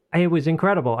 It was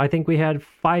incredible. I think we had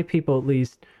 5 people at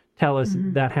least tell us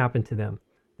that happened to them.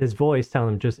 This voice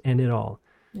telling them just end it all.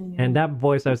 And that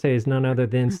voice, I would say, is none other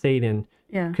than Satan.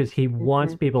 Because he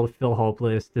wants people to feel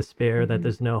hopeless, despair, that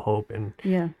there's no hope, and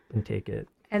take it.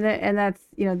 And that's,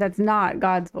 that's not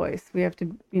God's voice. We have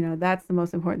to, that's the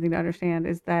most important thing to understand,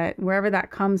 is that wherever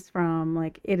that comes from,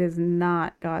 like, it is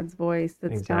not God's voice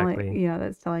that's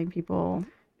telling people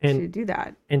to do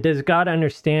that. And does God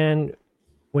understand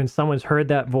when someone's heard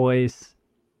that voice,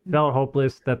 felt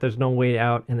hopeless, that there's no way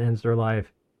out, and ends their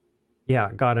life? Yeah,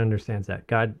 God understands that.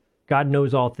 God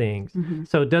knows all things.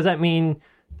 So does that mean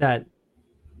that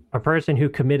a person who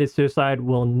committed suicide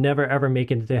will never ever make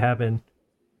it into heaven?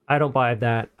 I don't buy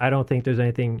that. I don't think there's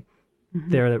anything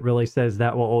there that really says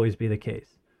that will always be the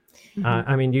case.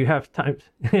 I mean, you have times,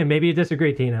 maybe you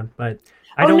disagree, Tina, but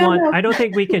I don't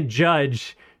think we can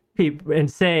judge people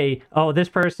and say, oh, this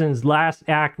person's last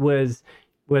act was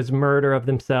murder of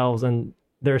themselves and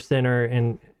they're a sinner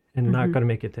and not going to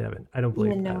make it to heaven. I don't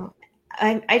believe that.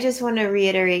 I just want to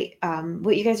reiterate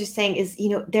what you guys are saying is,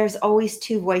 there's always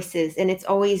 2 voices, and it's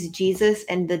always Jesus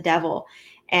and the devil.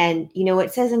 And,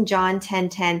 it says in John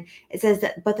 10:10, it says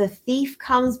that, but the thief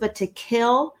comes but to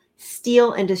kill,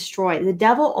 steal, and destroy. The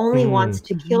devil only wants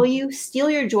to kill you, steal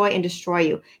your joy, and destroy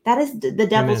you. That is the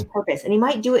devil's purpose. And he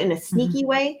might do it in a sneaky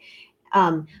way.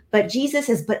 But Jesus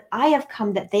says, but I have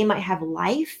come that they might have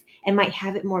life and might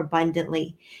have it more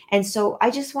abundantly. And so I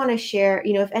just want to share,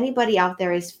 if anybody out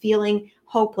there is feeling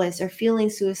hopeless or feeling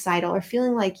suicidal or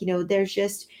feeling like, there's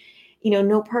just,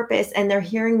 no purpose, and they're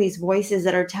hearing these voices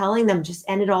that are telling them just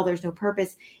end it all, there's no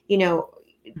purpose,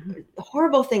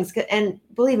 horrible things. And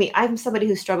believe me, I'm somebody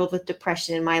who struggled with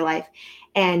depression in my life.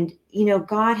 And,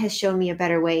 God has shown me a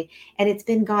better way. And it's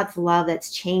been God's love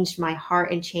that's changed my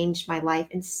heart and changed my life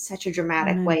in such a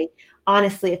dramatic way.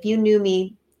 Honestly, if you knew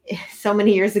me so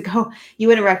many years ago, you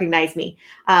wouldn't recognize me.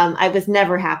 I was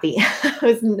never happy.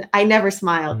 I never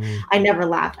smiled. I never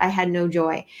laughed. I had no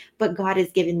joy. But God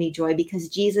has given me joy because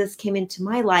Jesus came into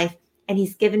my life and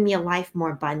he's given me a life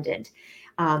more abundant.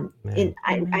 I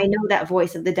know that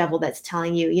voice of the devil that's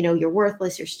telling you, you're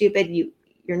worthless, you're stupid,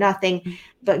 you're nothing.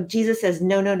 But Jesus says,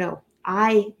 no,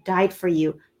 I died for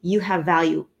you. You have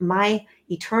value. My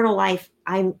eternal life,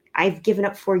 I've given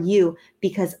up for you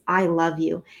because I love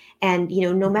you. And,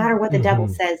 no matter what the devil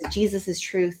says, Jesus'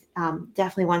 truth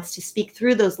definitely wants to speak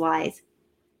through those lies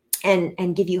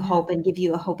and give you hope and give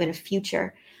you a hope in a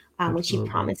future, which he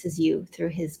promises you through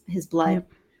his blood.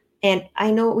 Yep. And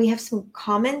I know we have some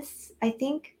comments, I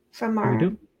think, from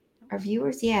our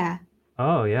viewers. Yeah.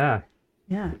 Oh, yeah.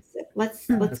 Yeah. So let's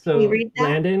can we read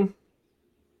that?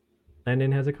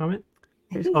 Landon has a comment?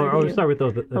 We'll start with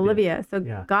those. Olivia. So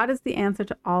God is the answer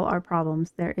to all our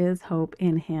problems. There is hope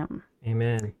in him.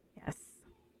 Amen. Yes.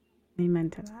 Amen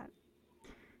to that.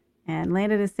 And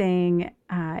Landon is saying,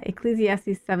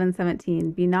 Ecclesiastes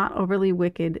 7:17, be not overly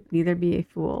wicked, neither be a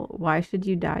fool. Why should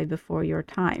you die before your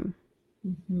time?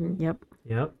 Yep.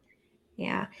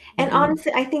 Yeah. And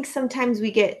honestly, I think sometimes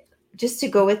we get, just to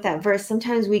go with that verse,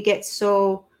 sometimes we get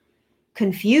so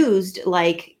confused,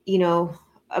 like,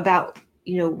 about,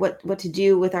 what to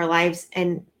do with our lives.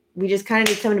 And we just kind of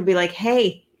need someone to be like,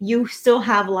 hey, you still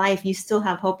have life. You still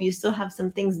have hope. You still have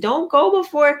some things. Don't go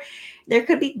before there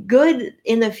could be good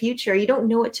in the future. You don't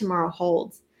know what tomorrow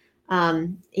holds.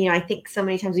 I think so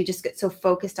many times we just get so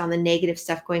focused on the negative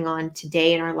stuff going on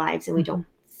today in our lives, and we don't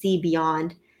see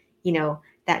beyond,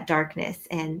 that darkness.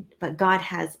 But God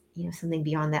has, something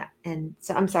beyond that. And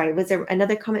so I'm sorry, was there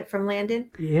another comment from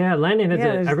Landon? Yeah, Landon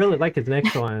I really like his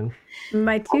next one.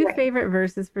 My two favorite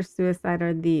verses for suicide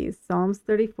are these: Psalms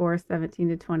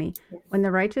 34:17-20. Yes. When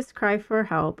the righteous cry for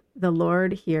help, the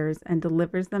Lord hears and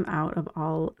delivers them out of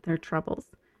all their troubles.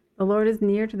 The Lord is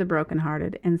near to the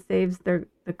brokenhearted and saves the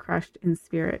crushed in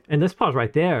spirit. And let's pause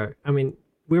right there. I mean,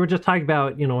 we were just talking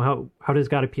about, how does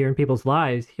God appear in people's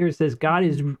lives? Here it says God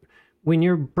is, when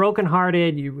you're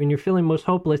brokenhearted, when you're feeling most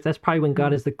hopeless, that's probably when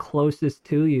God is the closest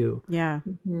to you. Yeah,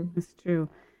 it's true.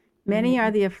 Many are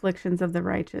the afflictions of the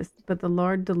righteous, but the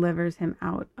Lord delivers him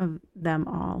out of them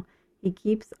all. He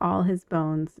keeps all his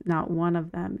bones. Not one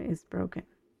of them is broken.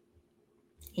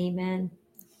 Amen.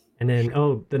 And then,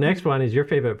 the next one is your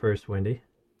favorite verse, Wendy.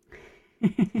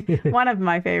 One of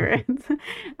my favorites.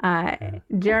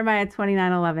 Jeremiah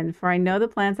 29:11. For I know the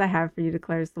plans I have for you,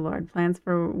 declares the Lord, plans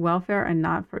for welfare and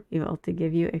not for evil, to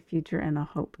give you a future and a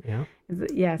hope. Yeah.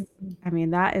 Yes. I mean,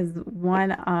 that is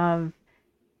one of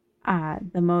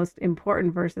the most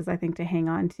important verses, I think, to hang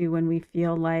on to when we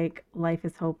feel like life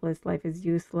is hopeless, life is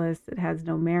useless, it has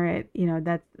no merit.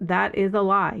 That is a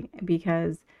lie,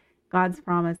 because God's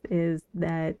promise is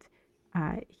that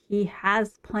he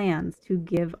has plans to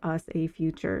give us a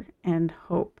future and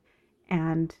hope,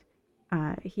 and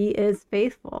he is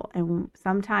faithful. And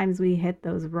sometimes we hit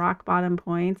those rock bottom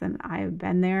points, and I've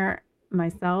been there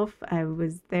myself. I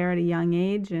was there at a young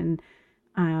age, and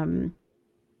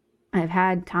I've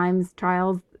had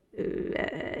trials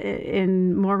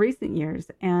in more recent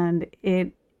years,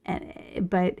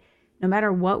 but no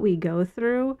matter what we go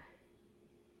through,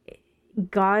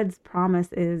 God's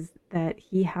promise is that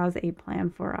he has a plan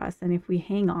for us. And if we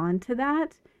hang on to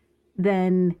that,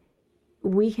 then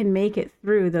we can make it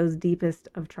through those deepest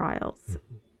of trials.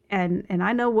 And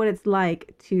I know what it's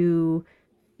like to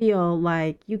feel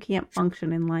like you can't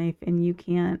function in life and you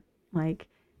can't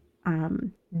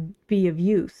be of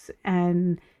use.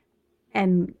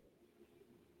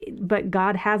 But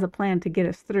God has a plan to get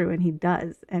us through, and he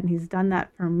does. And he's done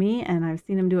that for me, and I've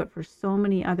seen him do it for so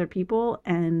many other people.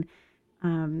 And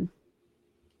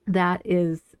that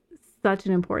is such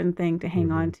an important thing to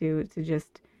hang on to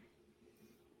just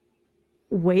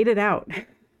wait it out.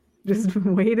 Just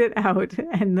wait it out,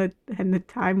 and the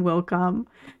time will come.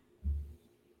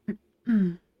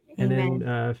 And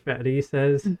then Fatty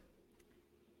says,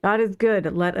 God is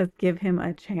good. Let us give him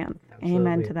a chance. Absolutely.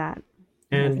 Amen to that.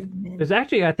 And there's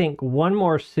actually, I think, one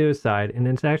more suicide, and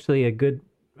it's actually a good,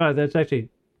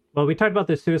 we talked about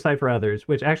the suicide for others,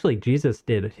 which actually Jesus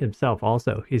did himself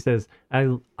also. He says,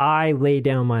 I lay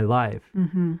down my life.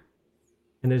 Mm-hmm.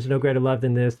 And there's no greater love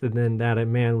than this, than that a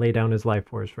man lay down his life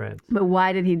for his friends. But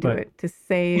why did he do it? To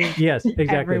save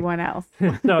everyone else.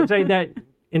 So I'm saying that,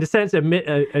 in a sense,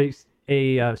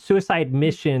 a suicide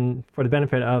mission for the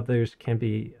benefit of others can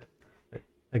be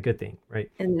a good thing,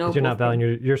 right? Because you're not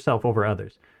valuing yourself over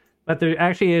others. But there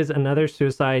actually is another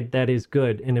suicide that is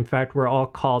good, and in fact, we're all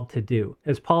called to do.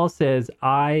 As Paul says,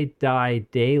 I die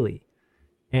daily.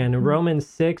 And in Romans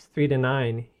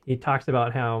 6:3-9, he talks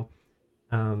about how,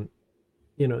 do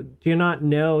you not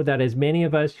know that as many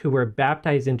of us who were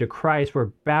baptized into Christ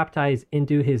were baptized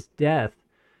into his death?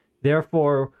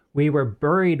 Therefore, we were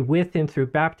buried with him through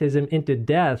baptism into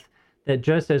death, that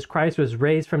just as Christ was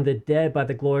raised from the dead by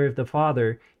the glory of the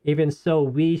Father, even so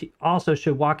we also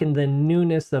should walk in the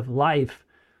newness of life.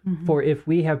 Mm-hmm. For if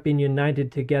we have been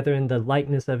united together in the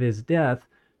likeness of his death,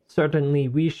 certainly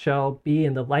we shall be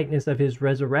in the likeness of his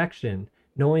resurrection,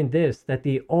 knowing this, that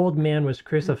the old man was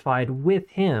crucified with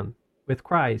him, with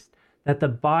Christ, that the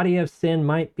body of sin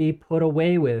might be put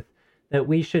away with, that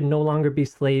we should no longer be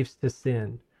slaves to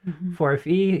sin. Mm-hmm. For if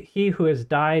he who has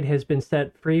died has been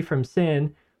set free from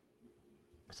sin,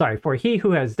 for he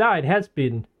who has died has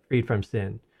been freed from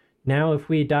sin. Now if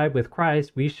we died with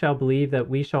Christ, we shall believe that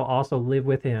we shall also live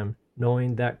with him,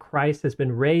 knowing that Christ has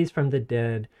been raised from the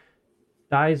dead,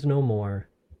 dies no more,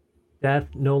 death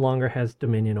no longer has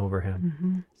dominion over him.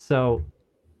 Mm-hmm. So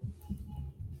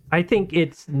I think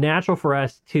it's natural for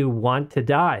us to want to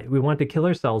die. We want to kill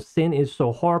ourselves. Sin is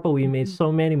so horrible. We made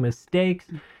so many mistakes.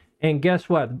 And guess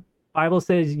what? Bible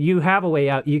says you have a way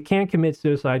out. You can't commit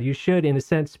suicide. You should, in a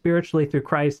sense, spiritually through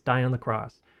Christ, die on the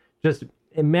cross. Just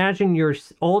imagine your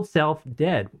old self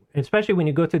dead, especially when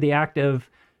you go through the act of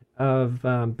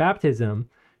baptism.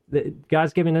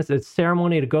 God's given us a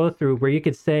ceremony to go through where you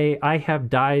could say, I have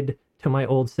died to my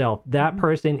old self. That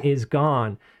person is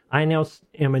gone. I now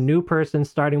am a new person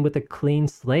starting with a clean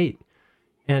slate.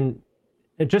 And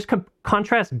just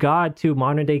contrast God to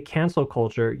modern day cancel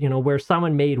culture, where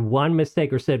someone made one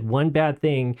mistake or said one bad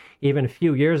thing even a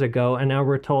few years ago, and now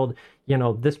we're told,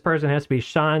 this person has to be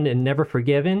shunned and never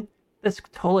forgiven. That's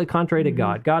totally contrary to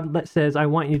God. God says, I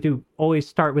want you to always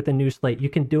start with a new slate. You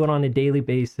can do it on a daily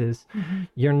basis. Mm-hmm.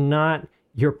 You're not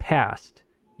your past.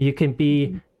 You can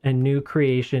be a new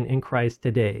creation in Christ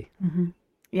today. Mm-hmm.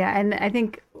 Yeah, and I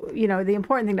think, the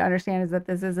important thing to understand is that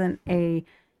this isn't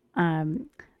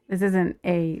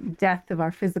a death of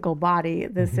our physical body.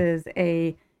 This is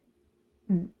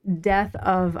death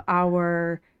of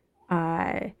our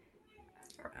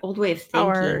Old way of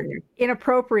our thinking.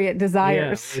 inappropriate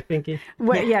desires. Yeah, thinking.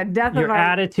 Death Your of our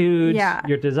attitudes, yeah,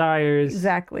 your desires.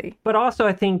 exactly. But also,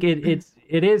 I think it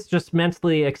is just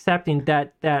mentally accepting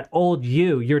that old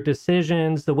you, your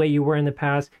decisions, the way you were in the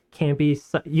past,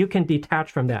 you can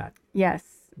detach from that. Yes.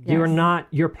 You're yes. not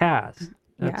your past.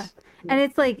 Yeah. And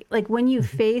it's like when you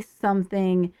face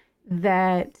something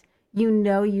that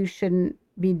you shouldn't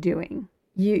be doing.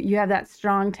 You have that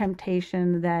strong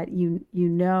temptation that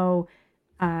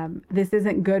this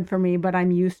isn't good for me, but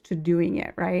I'm used to doing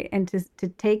it, right? And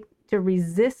to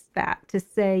resist that, to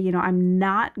say, I'm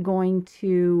not going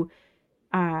to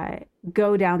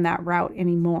go down that route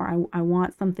anymore. I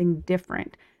want something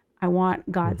different. I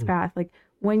want God's path. Like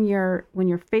when you're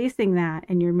facing that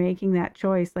and you're making that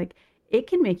choice, like it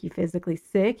can make you physically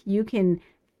sick. You can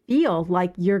feel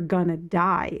like you're gonna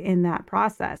die in that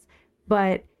process,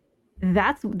 but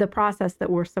that's the process that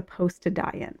we're supposed to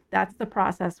die in. That's the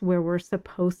process where we're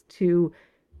supposed to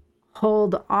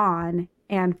hold on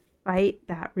and fight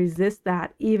that, resist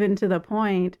that, even to the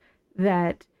point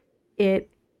that it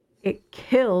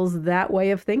kills that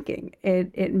way of thinking.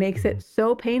 It makes it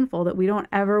so painful that we don't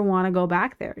ever want to go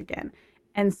back there again.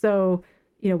 And so,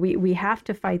 we have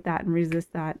to fight that and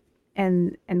resist that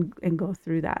and go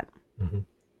through that. Mm-hmm.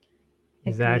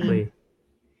 Exactly.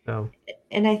 So,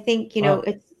 and I think,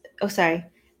 it's, sorry,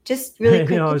 just really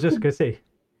quick. No, I was just going to say.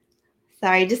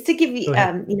 Sorry, just to give you,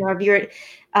 our viewer,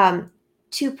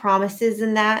 two promises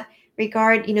in that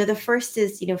regard. The first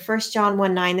is, 1 John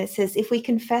 1:9 that says, if we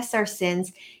confess our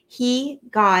sins,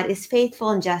 God is faithful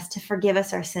and just to forgive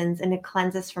us our sins and to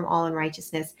cleanse us from all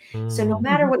unrighteousness. So no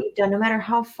matter what you've done, no matter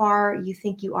how far you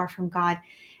think you are from God,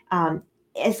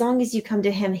 as long as you come to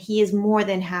him, he is more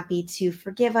than happy to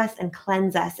forgive us and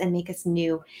cleanse us and make us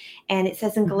new. And it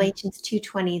says in Galatians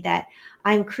 2:20 that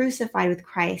I'm crucified with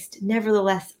Christ.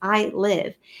 Nevertheless, I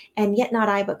live, and yet not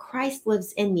I, but Christ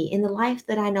lives in me. In the life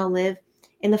that I now live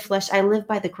in the flesh, I live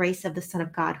by the grace of the Son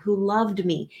of God who loved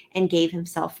me and gave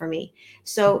himself for me.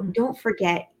 So don't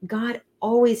forget, God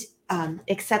always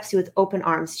accepts you with open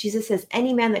arms. Jesus says,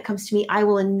 any man that comes to me, I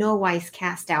will in no wise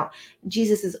cast out.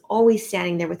 Jesus is always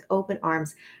standing there with open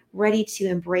arms, ready to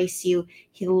embrace you.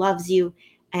 He loves you,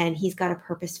 and he's got a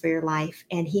purpose for your life,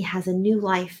 and he has a new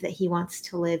life that he wants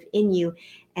to live in you.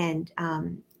 And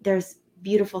there's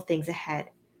beautiful things ahead.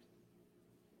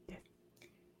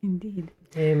 Indeed.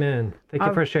 Amen. Thank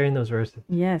you for sharing those verses.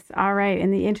 Yes. All right.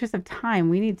 In the interest of time,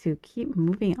 we need to keep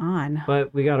moving on.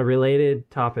 But we got a related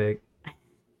topic.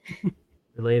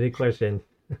 Related question.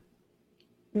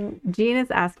 Jean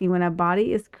is asking, when a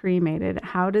body is cremated,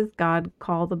 how does God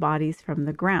call the bodies from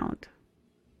the ground?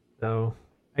 So,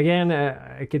 again,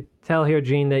 I could tell here,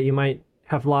 Jean, that you might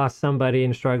have lost somebody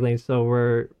and struggling. So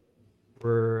we're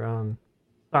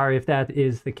sorry if that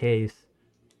is the case.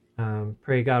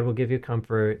 Pray God will give you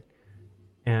comfort.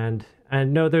 And I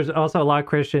know there's also a lot of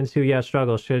Christians who,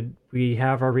 struggle. Should we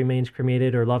have our remains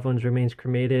cremated or loved ones' remains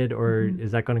cremated, or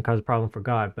is that going to cause a problem for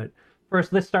God? But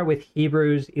first, let's start with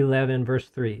Hebrews 11, verse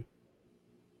 3.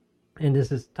 And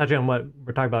this is touching on what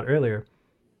we're talking about earlier.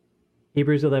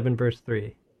 Hebrews 11, verse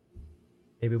 3.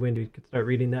 Maybe Wendy could start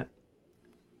reading that.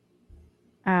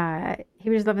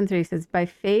 Hebrews 11:3 says, by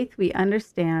faith we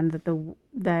understand that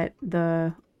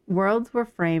the worlds were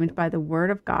framed by the word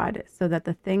of God, so that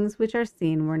the things which are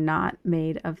seen were not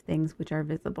made of things which are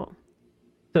visible.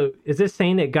 So is this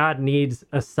saying that God needs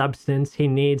a substance? He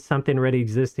needs something already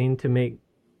existing to make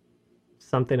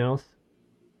something else?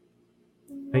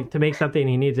 Like, to make something,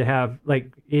 he needs to have,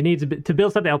 he needs to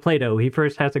build something out of Play-Doh. He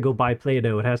first has to go buy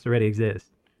Play-Doh. It has to already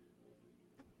exist.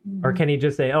 Or can he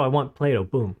just say, oh, I want Play-Doh.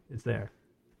 Boom, it's there.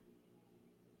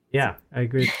 Yeah, I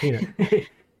agree with Tina.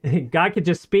 God could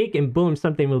just speak and boom,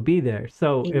 something will be there.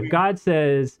 So if God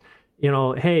says,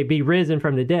 hey, be risen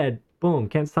from the dead, boom,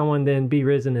 can't someone then be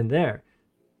risen in there?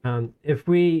 If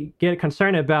we get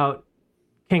concerned about,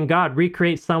 can God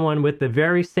recreate someone with the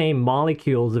very same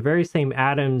molecules, the very same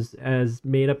atoms as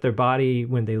made up their body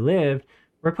when they lived,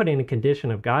 we're putting a condition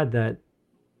of God that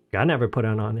God never put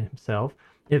on himself.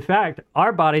 In fact,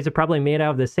 our bodies are probably made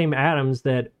out of the same atoms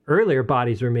that earlier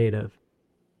bodies were made of.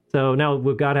 So now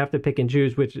will God have to pick and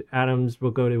choose which atoms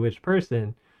will go to which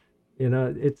person?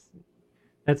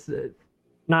 That's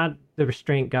not the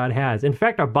restraint God has. In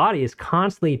fact, our body is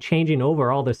constantly changing over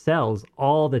all the cells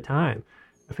all the time.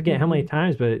 I forget how many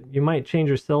times, but you might change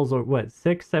your cells,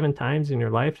 6, 7 times in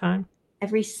your lifetime?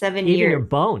 Every 7 years. Even your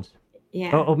bones.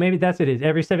 Yeah. Oh, maybe that's what it is.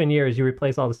 Every 7 years, you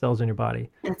replace all the cells in your body.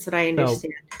 That's what I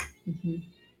understand.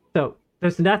 So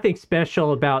there's nothing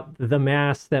special about the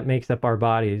mass that makes up our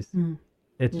bodies.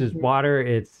 It's just water.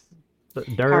 It's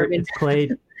dirt, Carbon. it's clay.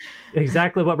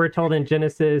 Exactly what we're told in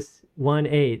Genesis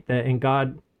 1:8 that in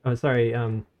God. Oh, sorry.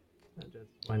 Not just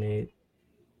 1:8.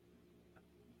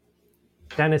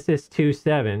 Genesis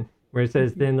 2:7, where it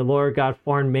says, "Then the Lord God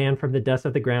formed man from the dust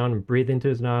of the ground and breathed into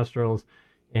his nostrils,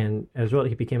 and as well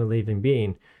he became a living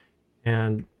being."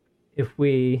 And if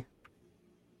we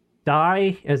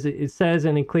die, as it says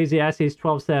in Ecclesiastes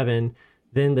 12:7,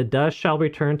 then the dust shall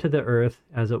return to the earth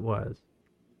as it was.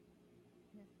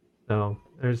 So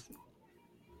there's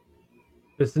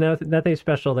nothing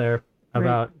special there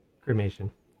about cremation.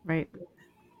 Right.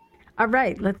 All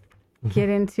right. Let's get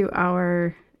into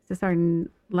is this our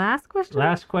last question?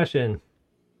 Last question.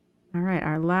 All right.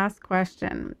 Our last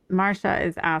question. Marcia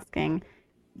is asking,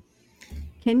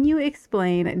 can you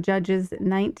explain Judges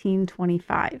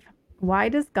 19:25? Why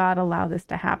does God allow this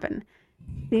to happen?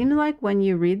 Seems like when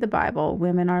you read the Bible,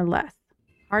 women are less.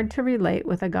 Hard to relate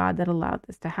with a God that allowed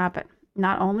this to happen.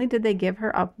 Not only did they give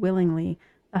her up willingly,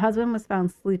 the husband was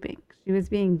found sleeping. She was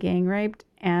being gang raped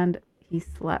and he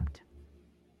slept.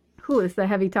 It's a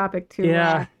heavy topic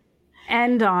to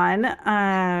end on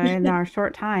in our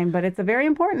short time, but it's a very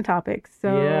important topic.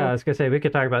 So yeah, I was gonna say we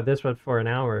could talk about this one for an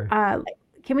hour.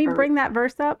 Can we bring that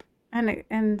verse up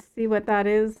and see what that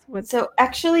is? So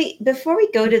actually, before we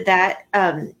go to that,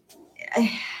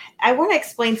 I want to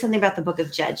explain something about the book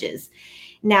of Judges.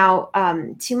 Now,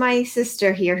 to my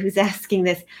sister here who's asking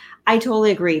this, I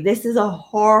totally agree. This is a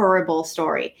horrible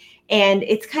story. And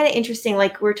it's kind of interesting.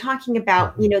 Like we're talking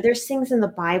about, there's things in the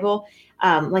Bible,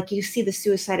 like you see the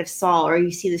suicide of Saul, or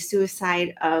you see the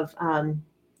suicide of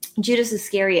Judas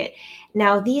Iscariot.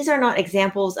 Now, these are not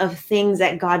examples of things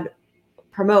that God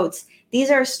promotes. These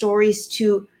are stories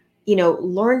to,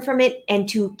 learn from it and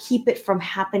to keep it from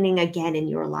happening again in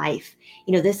your life.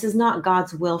 This is not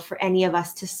God's will for any of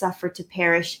us to suffer, to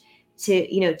perish,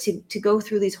 to go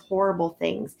through these horrible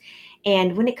things.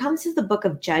 And when it comes to the book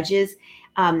of Judges,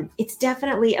 it's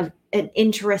definitely an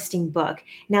interesting book.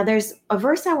 Now, there's a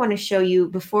verse I want to show you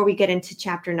before we get into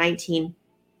chapter 19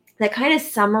 that kind of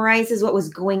summarizes what was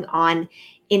going on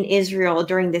in Israel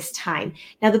during this time.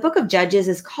 Now, the book of Judges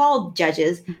is called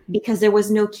Judges because there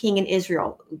was no king in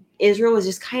Israel. Israel was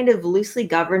just kind of loosely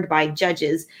governed by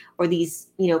judges, or these,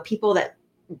 people that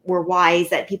were wise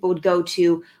that people would go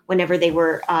to whenever they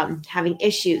were having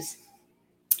issues.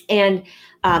 And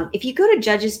if you go to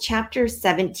Judges chapter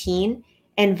 17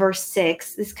 and verse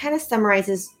 6, this kind of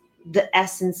summarizes the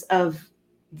essence of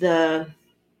the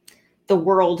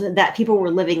world that people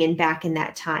were living in back in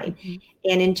that time. Mm-hmm.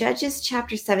 And in Judges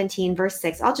chapter 17, verse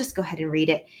 6, I'll just go ahead and read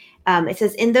it. It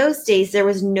says, "In those days, there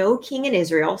was no king in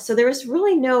Israel." So there was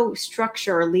really no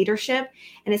structure or leadership.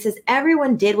 And it says,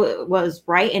 everyone did what was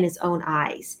right in his own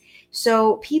eyes.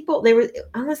 So people, I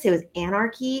don't want to say it was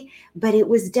anarchy, but it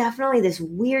was definitely this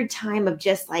weird time of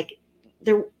just like,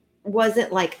 there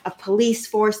wasn't like a police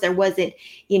force. There wasn't,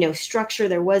 structure.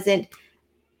 There wasn't,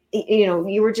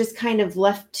 you were just kind of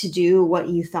left to do what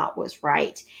you thought was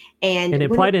right. And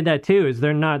implied in that too is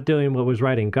they're not doing what was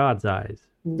right in God's eyes.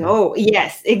 No,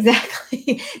 yes,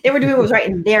 exactly. They were doing what was right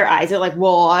in their eyes. They're like,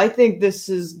 well, I think this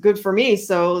is good for me,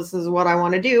 so this is what I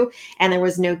want to do. And there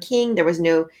was no king. There was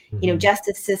no,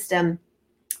 justice system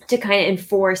to kind of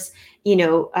enforce,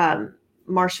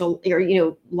 martial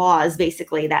or, laws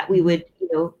basically that we would,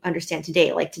 understand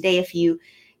today. Like today,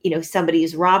 if somebody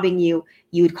is robbing you,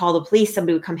 you would call the police,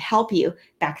 somebody would come help you.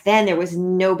 Back then, there was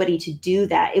nobody to do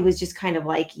that. It was just kind of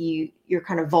like you're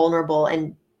kind of vulnerable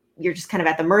and you're just kind of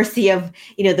at the mercy of,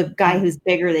 the guy who's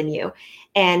bigger than you.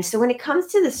 And so when it comes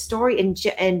to the story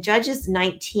in Judges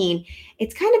 19,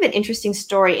 it's kind of an interesting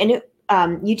story. And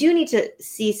you do need to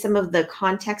see some of the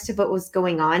context of what was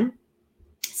going on.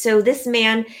 So this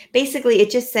man, basically,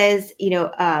 it just says,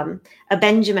 a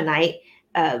Benjaminite,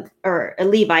 or a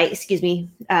Levite, excuse me.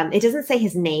 It doesn't say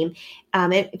his name.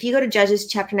 If you go to Judges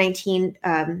chapter 19,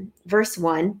 verse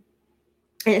 1,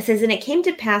 and it says, "And it came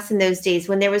to pass in those days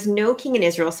when there was no king in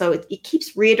Israel." So it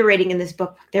keeps reiterating in this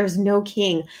book, there was no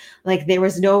king, like there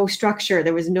was no structure,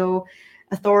 there was no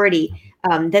authority,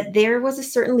 that there was a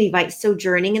certain Levite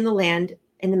sojourning in the land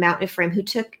in the Mount Ephraim who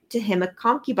took to him a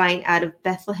concubine out of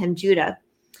Bethlehem, Judah.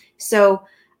 So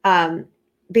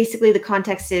basically the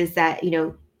context is that,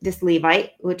 this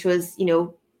Levite, which was,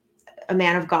 a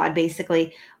man of God,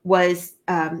 basically was,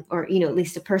 or, at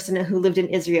least a person who lived in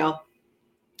Israel,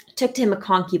 took to him a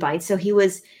concubine. So he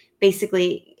was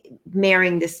basically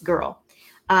marrying this girl.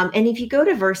 And if you go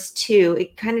to verse 2,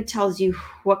 it kind of tells you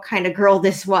what kind of girl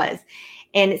this was.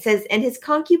 And it says, "And his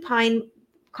concubine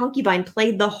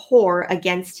played the whore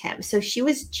against him." So she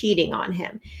was cheating on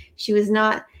him. She was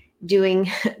not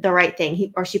doing the right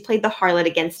thing. She played the harlot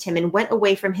against him and went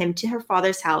away from him to her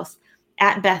father's house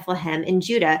at Bethlehem in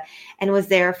Judah and was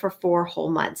there for 4 whole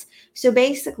months. So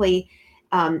basically,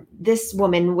 this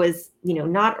woman was,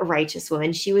 not a righteous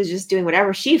woman. She was just doing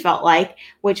whatever she felt like,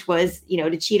 which was,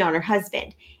 to cheat on her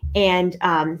husband. And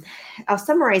I'll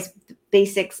summarize the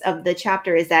basics of the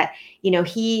chapter is that,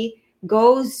 he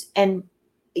goes and,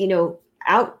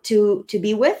 out to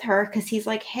be with her because he's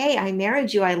like, hey, I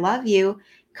married you. I love you.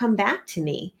 Come back to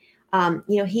me.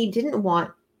 He didn't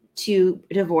want to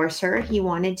divorce her. He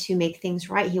wanted to make things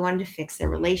right. He wanted to fix their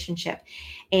relationship.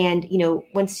 And,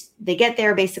 once they get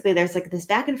there, basically there's like this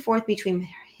back and forth between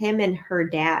him and her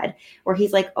dad, where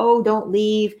he's like, oh, don't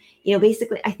leave.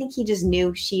 Basically, I think he just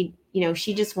knew she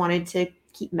just wanted to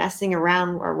keep messing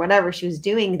around or whatever she was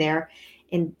doing there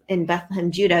in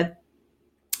Bethlehem, Judah.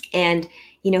 And,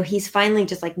 he's finally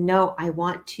just like, no, I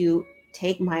want to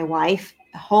take my wife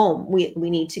home. We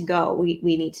need to go. We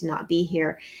need to not be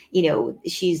here.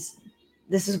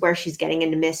 This is where she's getting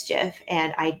into mischief.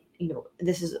 And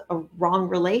this is a wrong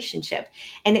relationship.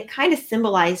 And it kind of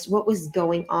symbolized what was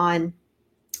going on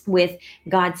with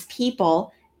God's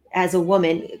people as a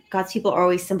woman. God's people are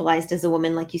always symbolized as a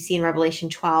woman, like you see in Revelation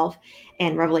 12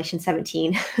 and Revelation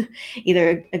 17,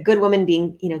 either a good woman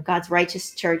being, God's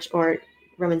righteous church, or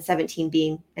Romans 17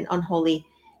 being an unholy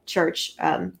church,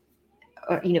 or,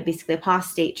 basically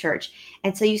apostate church.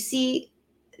 And so you see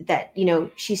that,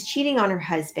 she's cheating on her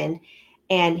husband,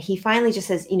 and he finally just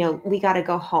says, we got to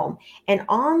go home. And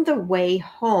on the way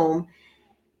home,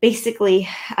 basically,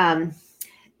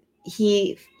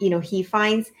 he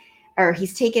finds, or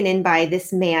he's taken in by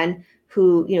this man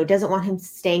who, doesn't want him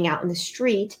staying out in the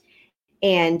street.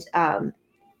 And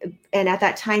at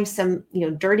that time, some,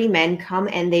 dirty men come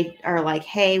and they are like,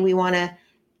 hey, we want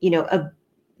to,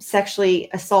 sexually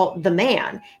assault the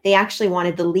man. They actually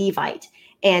wanted the Levite.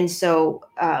 And so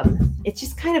it's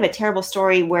just kind of a terrible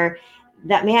story where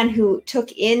that man who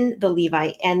took in the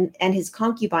Levite and his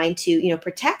concubine to,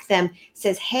 protect them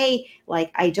says, hey,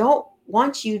 like, I don't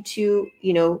want you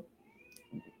to,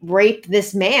 rape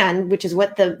this man, which is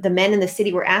what the men in the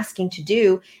city were asking to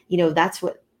do. That's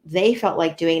what they felt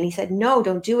like doing. And he said, no,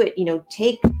 don't do it.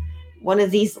 Take one of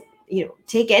these,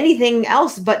 take anything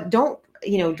else, but don't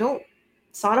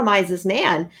sodomize this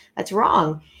man. That's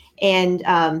wrong.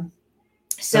 And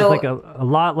so like a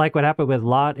lot like what happened with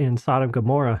Lot in Sodom and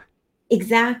Gomorrah.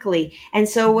 Exactly. And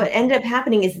so what ended up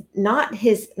happening is not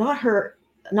the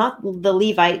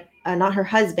Levite, not her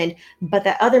husband, but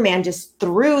that other man just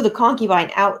threw the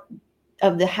concubine out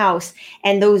of the house.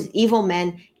 And those evil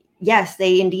men, yes,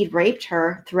 they indeed raped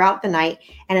her throughout the night.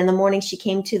 And in the morning she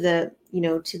came to the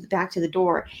back to the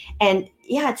door. And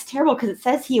yeah, it's terrible because it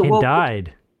says he awoke. And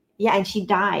died. Yeah, and she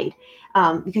died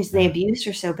because they abused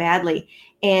her so badly.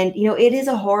 And, it is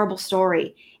a horrible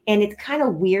story. And it's kind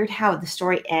of weird how the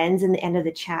story ends in the end of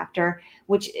the chapter,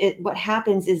 what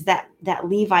happens is that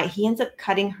Levite, he ends up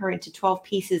cutting her into 12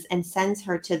 pieces and sends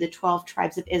her to the 12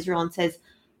 tribes of Israel and says,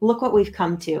 look what we've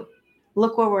come to.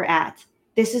 Look where we're at.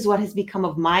 This is what has become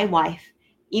of my wife.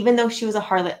 Even though she was a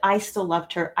harlot, I still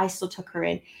loved her. I still took her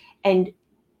in. And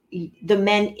the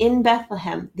men in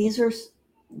Bethlehem, these are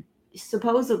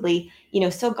supposedly,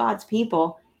 still God's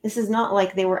people. This is not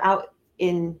like they were out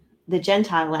in the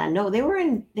Gentile land. No, they were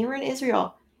in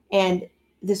Israel, and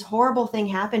this horrible thing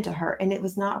happened to her, and it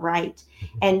was not right.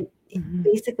 And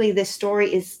basically this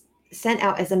story is sent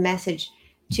out as a message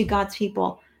to God's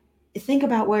people. Think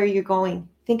about where you're going.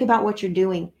 Think about what you're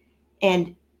doing.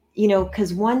 And,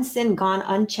 because one sin gone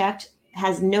unchecked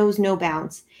knows no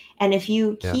bounds. And if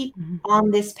you keep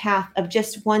on this path of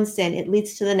just one sin, it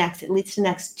leads to the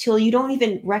next, till you don't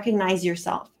even recognize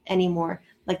yourself anymore.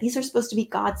 Like, these are supposed to be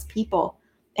God's people.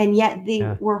 And yet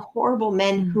they were horrible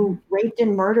men who raped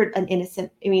and murdered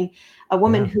a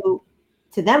woman who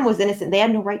to them was innocent. They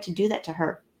had no right to do that to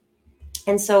her.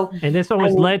 And so, and this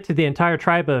almost led to the entire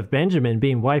tribe of Benjamin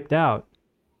being wiped out.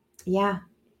 Yeah,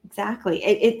 exactly.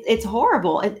 It's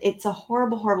horrible. It's a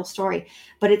horrible, horrible story,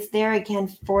 but it's there again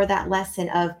for that lesson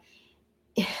of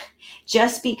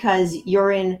just because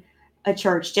you're in a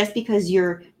church, just because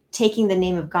you're taking the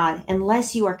name of God,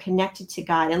 unless you are connected to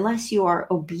God, unless you are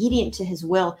obedient to his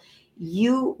will,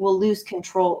 you will lose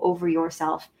control over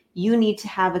yourself. You need to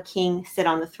have a king sit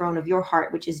on the throne of your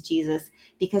heart, which is Jesus.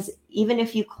 Because even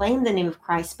if you claim the name of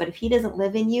Christ, but if he doesn't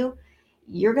live in you,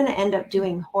 you're going to end up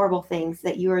doing horrible things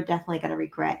that you are definitely going to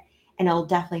regret, and it'll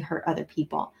definitely hurt other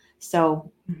people.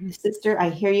 So, sister, I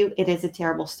hear you. It is a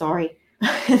terrible story.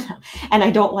 And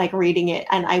I don't like reading it.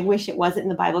 And I wish it wasn't in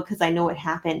the Bible because I know it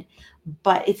happened.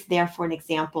 But it's there for an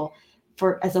example,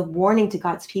 as a warning to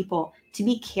God's people to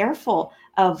be careful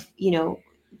of,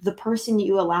 the person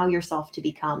you allow yourself to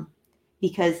become.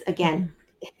 Because again,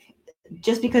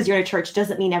 just because you're in a church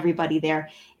doesn't mean everybody there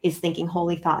is thinking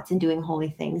holy thoughts and doing holy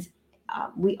things.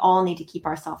 We all need to keep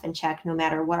ourselves in check, no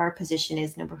matter what our position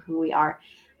is, no matter who we are.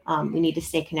 We need to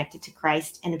stay connected to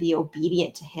Christ and be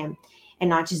obedient to him, and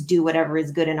not just do whatever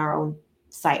is good in our own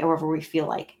sight or whatever we feel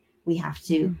like. We have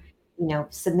to,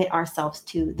 submit ourselves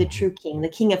to the true King, the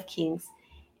King of Kings,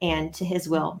 and to his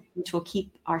will, which will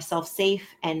keep ourselves safe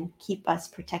and keep us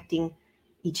protecting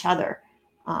each other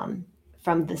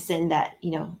from the sin that,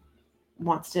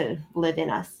 wants to live in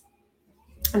us.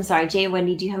 I'm sorry, Jay,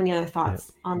 Wendy, do you have any other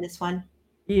thoughts on this one?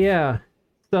 Yeah.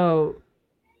 So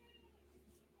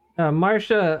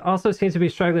Marcia also seems to be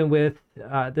struggling with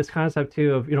this concept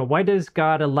too of, why does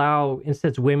God allow,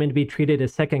 instead, women to be treated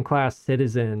as second-class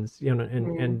citizens,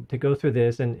 and to go through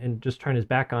this and just turn his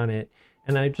back on it.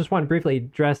 And I just want to briefly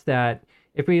address that.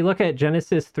 If we look at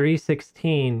Genesis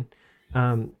 3:16,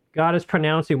 God is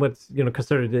pronouncing what's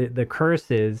considered the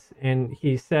curses, and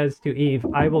he says to Eve,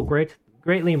 "I will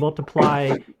greatly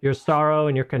multiply your sorrow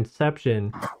and your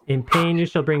conception. In pain you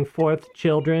shall bring forth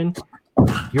children.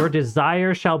 Your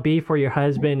desire shall be for your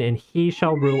husband, and he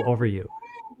shall rule over you."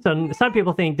 So some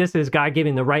people think this is God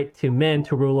giving the right to men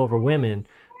to rule over women.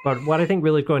 But what I think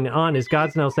really is going on is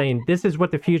God's now saying, this is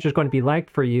what the future is going to be like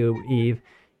for you, Eve.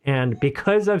 And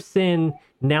because of sin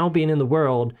now being in the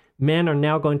world, men are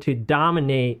now going to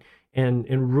dominate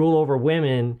and rule over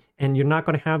women. And you're not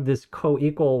going to have this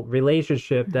co-equal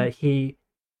relationship that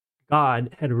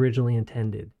God had originally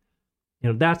intended.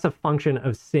 That's a function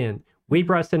of sin. We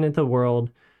brought sin into the world.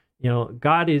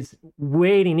 God is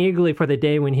waiting eagerly for the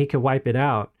day when he could wipe it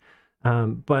out.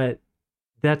 But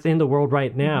that's in the world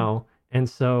right now. And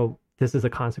so this is a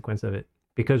consequence of it,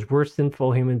 because we're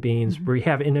sinful human beings. We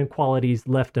have inequalities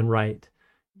left and right.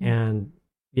 And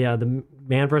the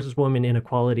man versus woman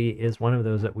inequality is one of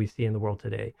those that we see in the world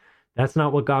today. That's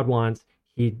not what God wants.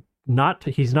 He's not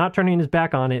turning his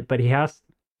back on it, but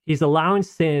he's allowing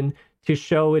sin to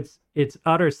show its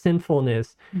utter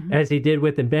sinfulness, as he did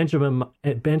with the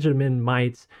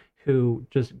Benjaminites who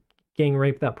just gang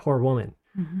raped that poor woman.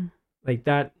 Like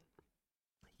that.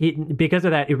 Because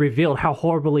of that, it revealed how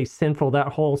horribly sinful that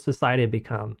whole society had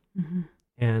become.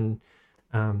 And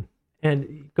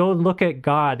go look at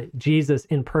God, Jesus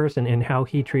in person, and how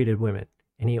he treated women.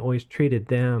 And he always treated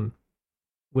them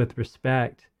with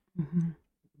respect,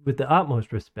 with the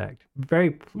utmost respect.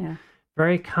 Very,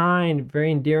 very kind,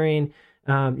 very endearing.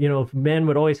 If men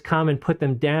would always come and put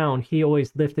them down, he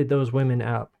always lifted those women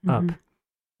up.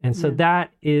 And so that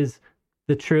is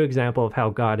the true example of how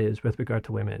God is with regard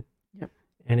to women.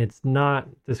 And it's not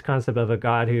this concept of a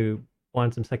God who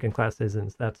wants them second-class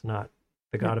citizens. That's not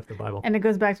the God of the Bible. And it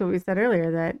goes back to what we said earlier,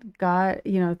 that God,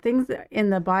 things in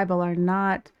the Bible are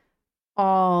not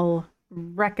all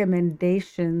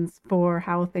recommendations for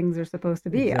how things are supposed to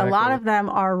be. Exactly. A lot of them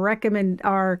are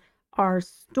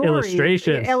stories,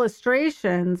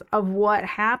 illustrations of what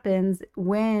happens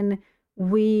when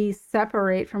we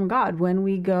separate from God, when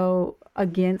we go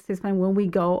against his plan, when we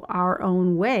go our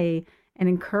own way and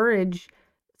encourage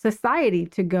society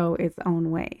to go its own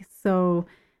way. So,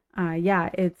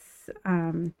 it's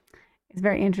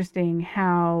very interesting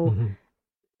how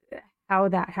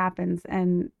that happens,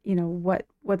 and what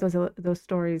those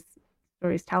stories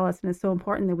tell us. And it's so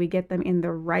important that we get them in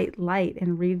the right light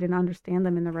and read and understand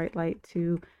them in the right light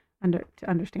to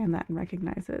understand that and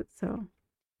recognize it. So,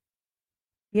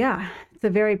 it's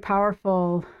a very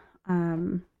powerful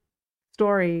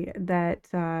story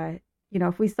that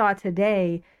if we saw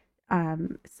today.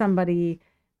 Somebody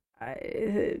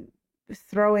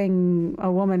throwing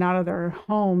a woman out of their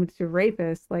home to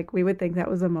rapists, like, we would think that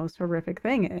was the most horrific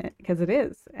thing, because it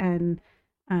is. And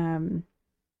we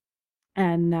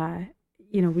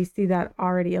see that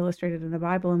already illustrated in the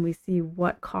Bible, and we see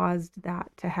what caused that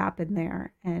to happen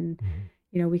there. And,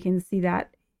 we can see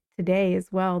that today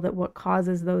as well, that what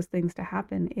causes those things to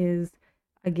happen is,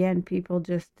 again, people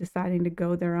just deciding to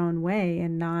go their own way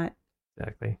and not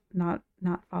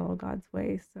follow God's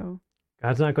way. So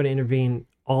God's not going to intervene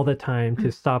all the time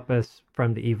to stop us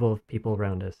from the evil of people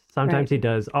around us. Sometimes he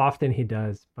does, often he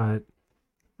does, but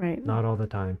not all the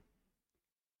time.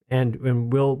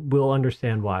 And we'll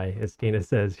understand why, as Tina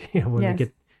says. When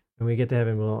we get to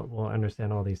heaven, we'll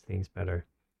understand all these things better.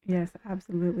 Yes,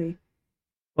 absolutely.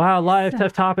 Wow, a lot of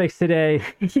tough topics today.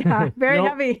 Very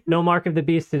heavy. No mark of the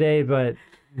beast today, but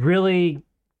really,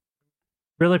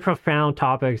 really profound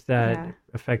topips that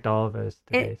affect all of us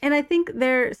today. And I think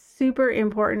they're super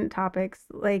important topics.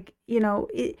 Like,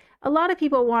 a lot of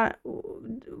people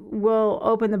will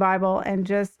open the Bible and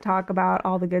just talk about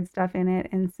all the good stuff in it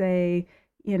and say,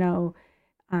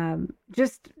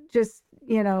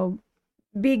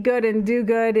 be good and do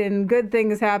good and good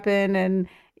things happen. And,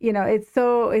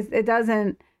 it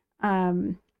doesn't, they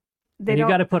And you don't,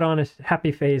 got to put on a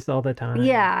happy face all the time.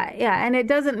 yeah. Yeah. And it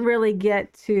doesn't really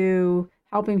get to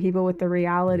helping people with the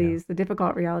realities, the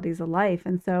difficult realities of life.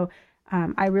 And so,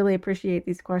 I really appreciate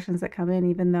these questions that come in,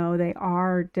 even though they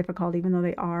are difficult, even though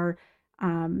they are,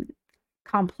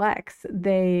 complex,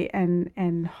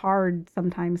 and hard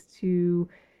sometimes to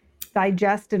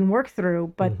digest and work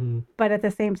through, but at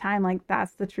the same time, like,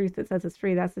 that's the truth that sets us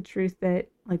free. That's the truth that,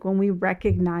 like, when we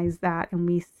recognize that and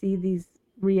we see these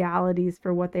realities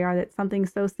for what they are, that something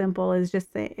so simple is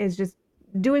just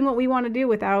doing what we want to do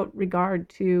without regard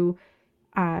to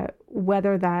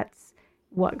whether that's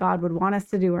what God would want us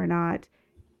to do or not,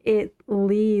 it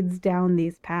leads down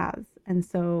these paths. And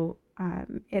so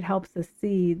it helps us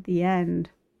see the end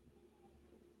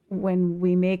when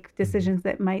we make decisions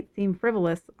that might seem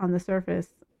frivolous on the surface,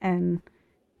 and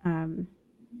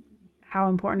how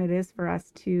important it is for us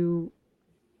to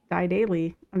die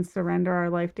daily and surrender our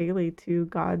life daily to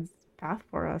God's path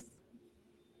for us.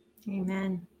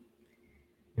 Amen.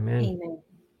 Amen. Amen.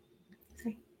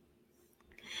 Sorry.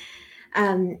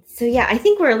 So yeah, I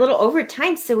think we're a little over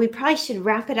time, so we probably should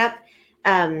wrap it up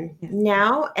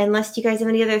now, unless you guys have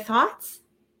any other thoughts.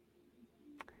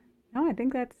 No, I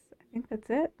think that's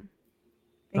it.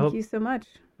 Thank you so much.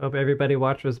 Hope everybody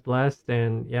watched was blessed.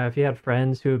 And yeah, if you have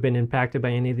friends who have been impacted by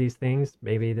any of these things,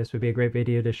 maybe this would be a great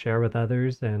video to share with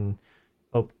others and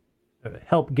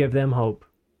help give them hope.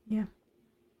 Yeah.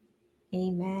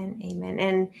 Amen. Amen.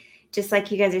 And just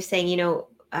like you guys are saying,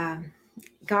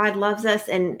 God loves us,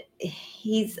 and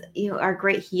he's, our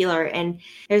great healer, and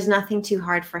there's nothing too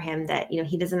hard for him that,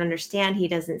 he doesn't understand. He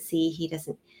doesn't see, he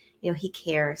doesn't, he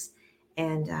cares.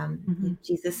 And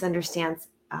Jesus understands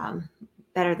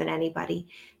better than anybody.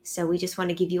 So we just want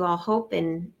to give you all hope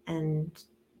and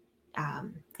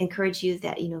encourage you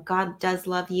that, God does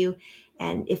love you.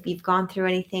 And if you've gone through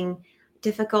anything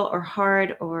difficult or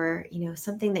hard, or,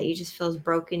 something that you just feel is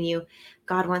broken you,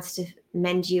 God wants to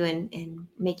mend you and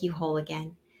make you whole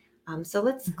again. So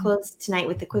let's close tonight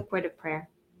with a quick word of prayer.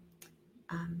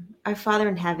 Our Father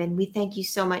in heaven, we thank you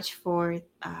so much for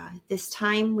this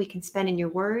time we can spend in your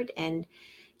word and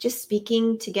just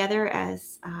speaking together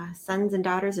as sons and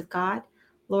daughters of God.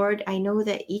 Lord, I know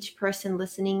that each person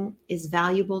listening is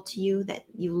valuable to you, that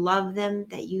you love them,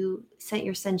 that you sent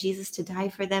your son Jesus to die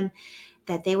for them,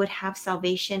 that they would have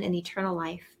salvation and eternal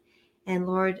life. And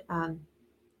Lord,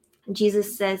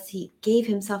 Jesus says he gave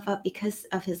himself up because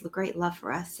of his great love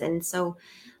for us. And so,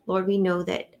 Lord, we know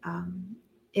that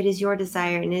it is your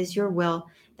desire and it is your will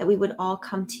that we would all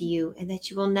come to you, and that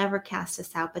you will never cast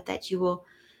us out, but that you will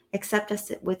accept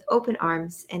us with open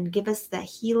arms and give us that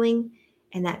healing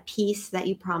and that peace that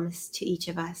you promised to each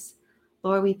of us.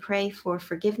 Lord, we pray for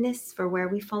forgiveness for where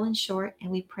we've fallen short, and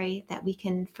we pray that we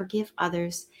can forgive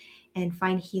others and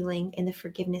find healing in the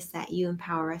forgiveness that you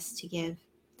empower us to give.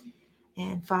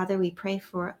 And Father, we pray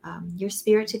for your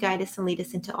Spirit to guide us and lead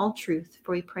us into all truth.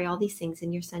 For we pray all these things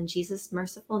in your Son, Jesus'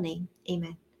 merciful name.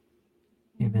 Amen.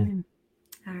 Amen.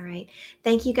 All right.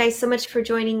 Thank you guys so much for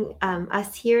joining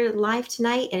us here live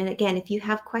tonight. And again, if you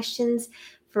have questions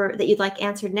that you'd like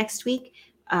answered next week,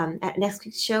 at next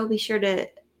week's show, be sure to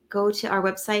go to our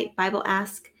website,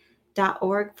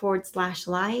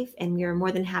 bibleask.org/live, and we're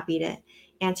more than happy to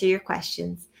answer your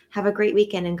questions. Have a great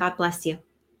weekend, and God bless you.